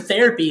and years of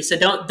therapy. So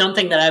don't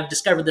think that I've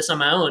discovered this on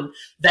my own.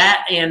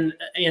 That and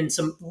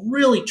some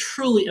really,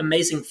 truly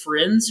amazing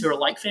friends who are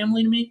like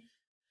family to me.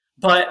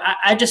 But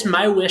I just,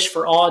 my wish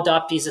for all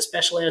adoptees,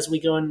 especially as we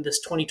go into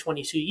this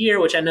 2022 year,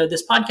 which I know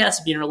this podcast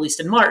is being released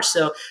in March,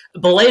 so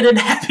belated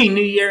Happy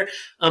New Year.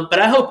 But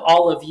I hope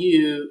all of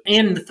you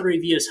and the three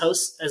of you as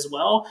hosts as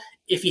well,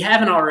 if you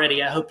haven't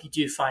already, I hope you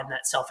do find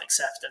that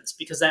self-acceptance,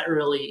 because that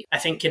really, I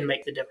think, can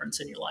make the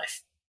difference in your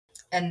life.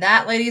 And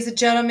that, ladies and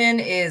gentlemen,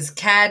 is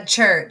CAD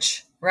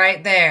Church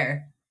right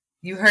there.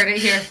 You heard it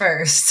here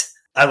first.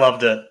 I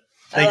loved it.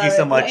 Thank you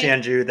so much,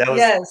 Andrew. That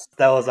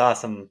was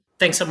awesome.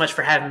 Thanks so much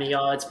for having me,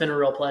 y'all. It's been a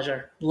real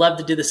pleasure. Love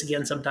to do this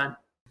again sometime.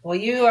 Well,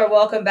 you are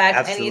welcome back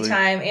Absolutely.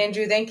 anytime.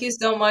 Andrew, thank you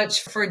so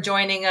much for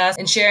joining us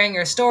and sharing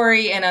your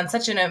story and on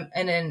such an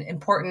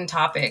important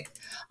topic.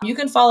 You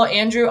can follow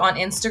Andrew on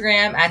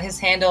Instagram at his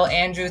handle,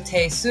 Andrew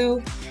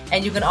Tae-Soo.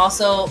 And you can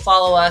also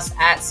follow us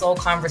at Soul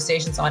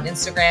Conversations on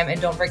Instagram.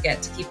 And don't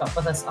forget to keep up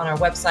with us on our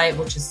website,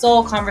 which is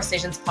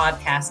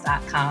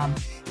soulconversationspodcast.com.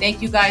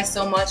 Thank you guys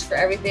so much for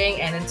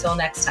everything. And until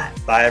next time.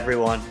 Bye,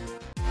 everyone.